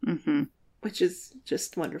 which is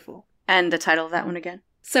just wonderful. And the title of that one again?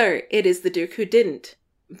 So it is The Duke Who Didn't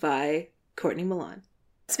by Courtney Milan.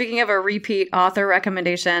 Speaking of a repeat author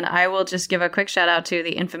recommendation, I will just give a quick shout out to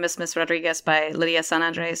The Infamous Miss Rodriguez by Lydia San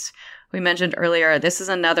Andres. We mentioned earlier, this is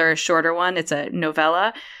another shorter one. It's a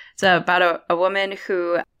novella. It's about a woman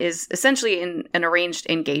who is essentially in an arranged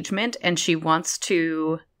engagement, and she wants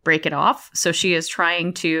to break it off. So she is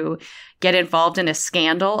trying to get involved in a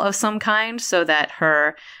scandal of some kind so that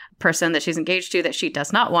her person that she's engaged to, that she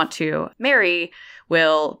does not want to marry,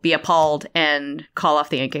 will be appalled and call off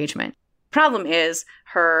the engagement. Problem is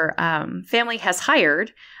her family has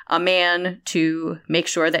hired a man to make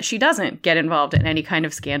sure that she doesn't get involved in any kind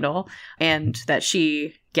of scandal and that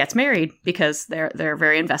she gets married because they're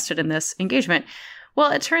very invested in this engagement.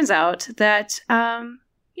 Well, it turns out that,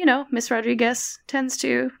 Miss Rodriguez tends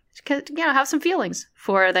to have some feelings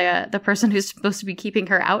for the person who's supposed to be keeping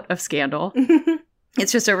her out of scandal.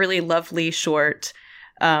 It's just a really lovely, short,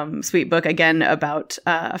 sweet book, again, about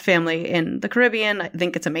a family in the Caribbean. I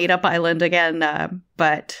think it's a made-up island again.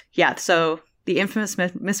 But yeah, so the infamous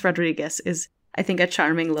Miss Rodriguez is, I think, a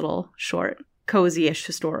charming little short, cozy-ish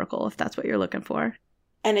historical, if that's what you're looking for.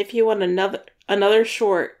 And if you want another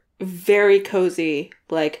short, very cozy,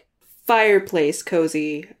 like fireplace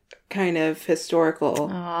cozy kind of historical,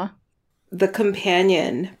 Aww. The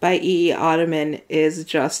Companion by E. Ottoman is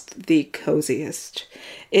just the coziest.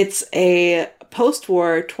 It's a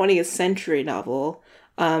post-war 20th century novel,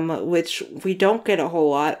 which we don't get a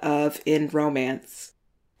whole lot of in romance.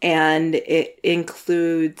 And it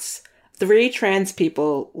includes 3 trans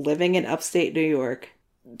people living in upstate New York,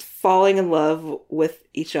 falling in love with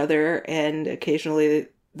each other and occasionally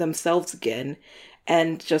themselves again,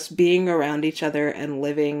 and just being around each other and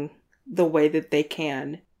living the way that they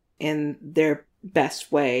can in their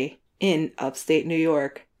best way in upstate New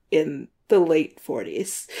York in the late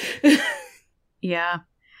 40s. Yeah.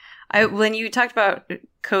 When you talked about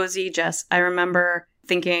cozy, Jess, I remember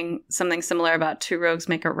thinking something similar about Two Rogues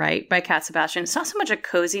Make a Right by Cat Sebastian. It's not so much a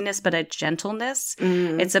coziness, but a gentleness.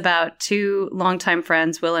 It's about 2 longtime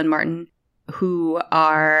friends, Will and Martin, who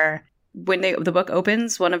are, when the book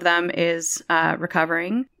opens, one of them is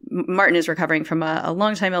recovering. Martin is recovering from a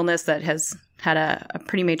long-time illness that has had a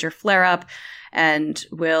pretty major flare-up, and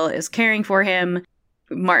Will is caring for him.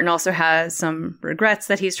 Martin also has some regrets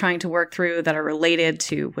that he's trying to work through that are related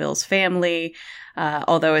to Will's family,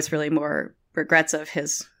 although it's really more regrets of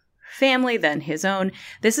his family than his own.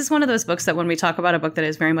 This is one of those books that when we talk about a book that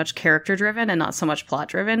is very much character-driven and not so much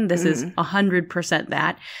plot-driven, this is 100%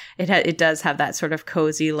 that. It does have that sort of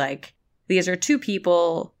cozy, like, these are 2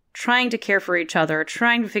 people trying to care for each other,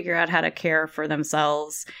 trying to figure out how to care for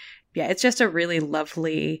themselves. Yeah, it's just a really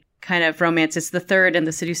lovely kind of romance. It's the 3rd in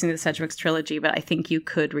the Seducing the Sedgwicks trilogy, but I think you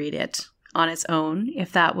could read it on its own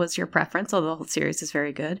if that was your preference, although the whole series is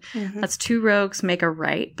very good. That's Two Rogues Make a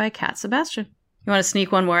Right by Cat Sebastian. You want to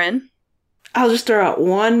sneak one more in? I'll just throw out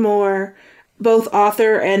one more, both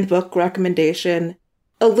author and book recommendation.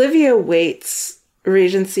 Olivia Waite's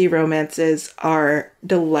Regency romances are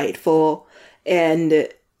delightful and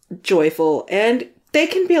joyful, and they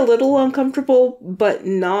can be a little uncomfortable, but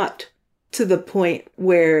not to the point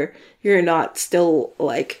where you're not still,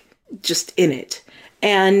 like, just in it.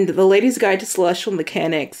 And The Lady's Guide to Celestial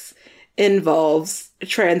Mechanics involves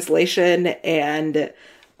translation and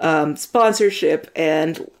sponsorship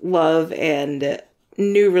and love and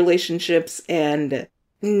new relationships and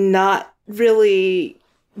not really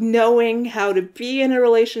knowing how to be in a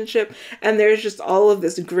relationship. And there's just all of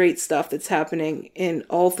this great stuff that's happening in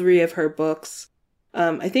all 3 of her books.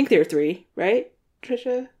 I think there are 3, right,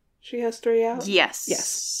 Trisha? She has 3 out?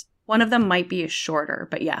 Yes. One of them might be shorter,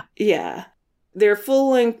 but yeah. Yeah. They're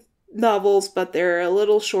full-length novels, but they're a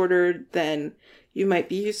little shorter than you might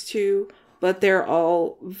be used to. But they're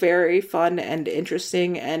all very fun and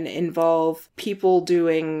interesting and involve people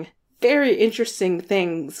doing very interesting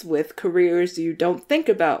things with careers you don't think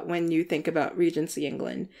about when you think about Regency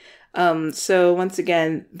England. So once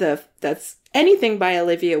again, that's anything by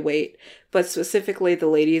Olivia Waite, but specifically The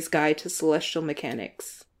Lady's Guide to Celestial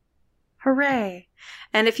Mechanics. Hooray!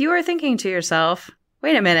 And if you are thinking to yourself,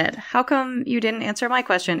 wait a minute, how come you didn't answer my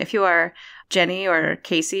question? If you are Jenny or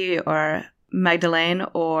Casey or Magdalene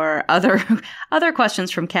or other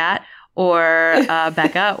questions from Kat or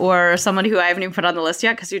Becca or someone who I haven't even put on the list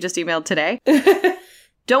yet because you just emailed today.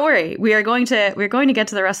 Don't worry, we're going to get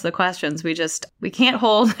to the rest of the questions. We can't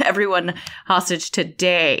hold everyone hostage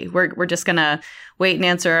today. We're just gonna wait and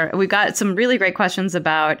answer. We've got some really great questions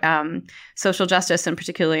about social justice and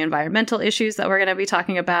particularly environmental issues that we're going to be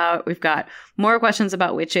talking about. We've got more questions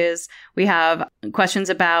about witches. We have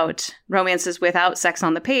questions about romances without sex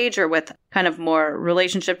on the page or with kind of more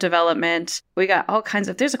relationship development. We got all kinds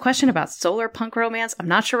of, there's a question about solar punk romance. I'm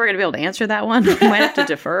not sure we're going to be able to answer that one. We might have to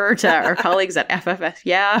defer to our colleagues at FFS.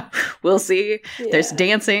 Yeah, we'll see. Yeah. There's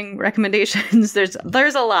dancing recommendations. There's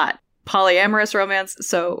a lot. Polyamorous romance.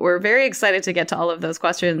 So we're very excited to get to all of those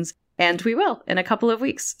questions, and we will in a couple of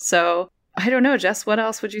weeks. So I don't know, Jess, what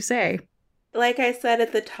else would you say? Like I said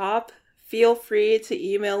at the top, feel free to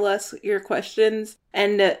email us your questions,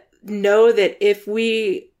 and know that if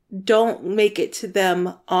we don't make it to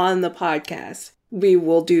them on the podcast, we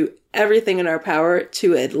will do everything in our power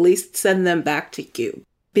to at least send them back to you.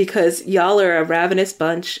 Because y'all are a ravenous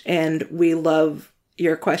bunch and we love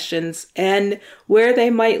your questions and where they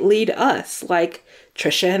might lead us. Like,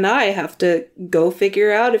 Trisha and I have to go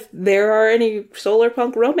figure out if there are any solar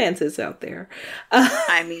punk romances out there.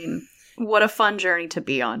 I mean, what a fun journey to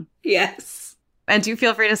be on. Yes. And do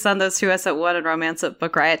feel free to send those to us at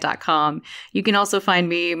oneandromance@bookriot.com. You can also find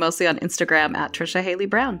me mostly on Instagram at Trisha Haley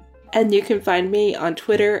Brown. And you can find me on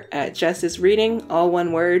Twitter at JessIsReading, all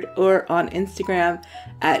one word, or on Instagram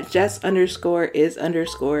at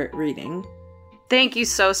Jess_is_reading. Thank you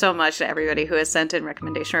so much to everybody who has sent in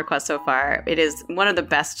recommendation requests so far. It is one of the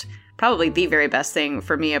best, probably the very best thing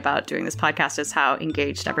for me about doing this podcast is how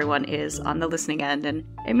engaged everyone is on the listening end, and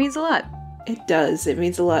it means a lot. It does. It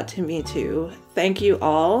means a lot to me too. Thank you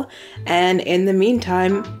all. And in the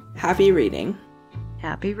meantime, happy reading.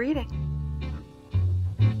 Happy reading.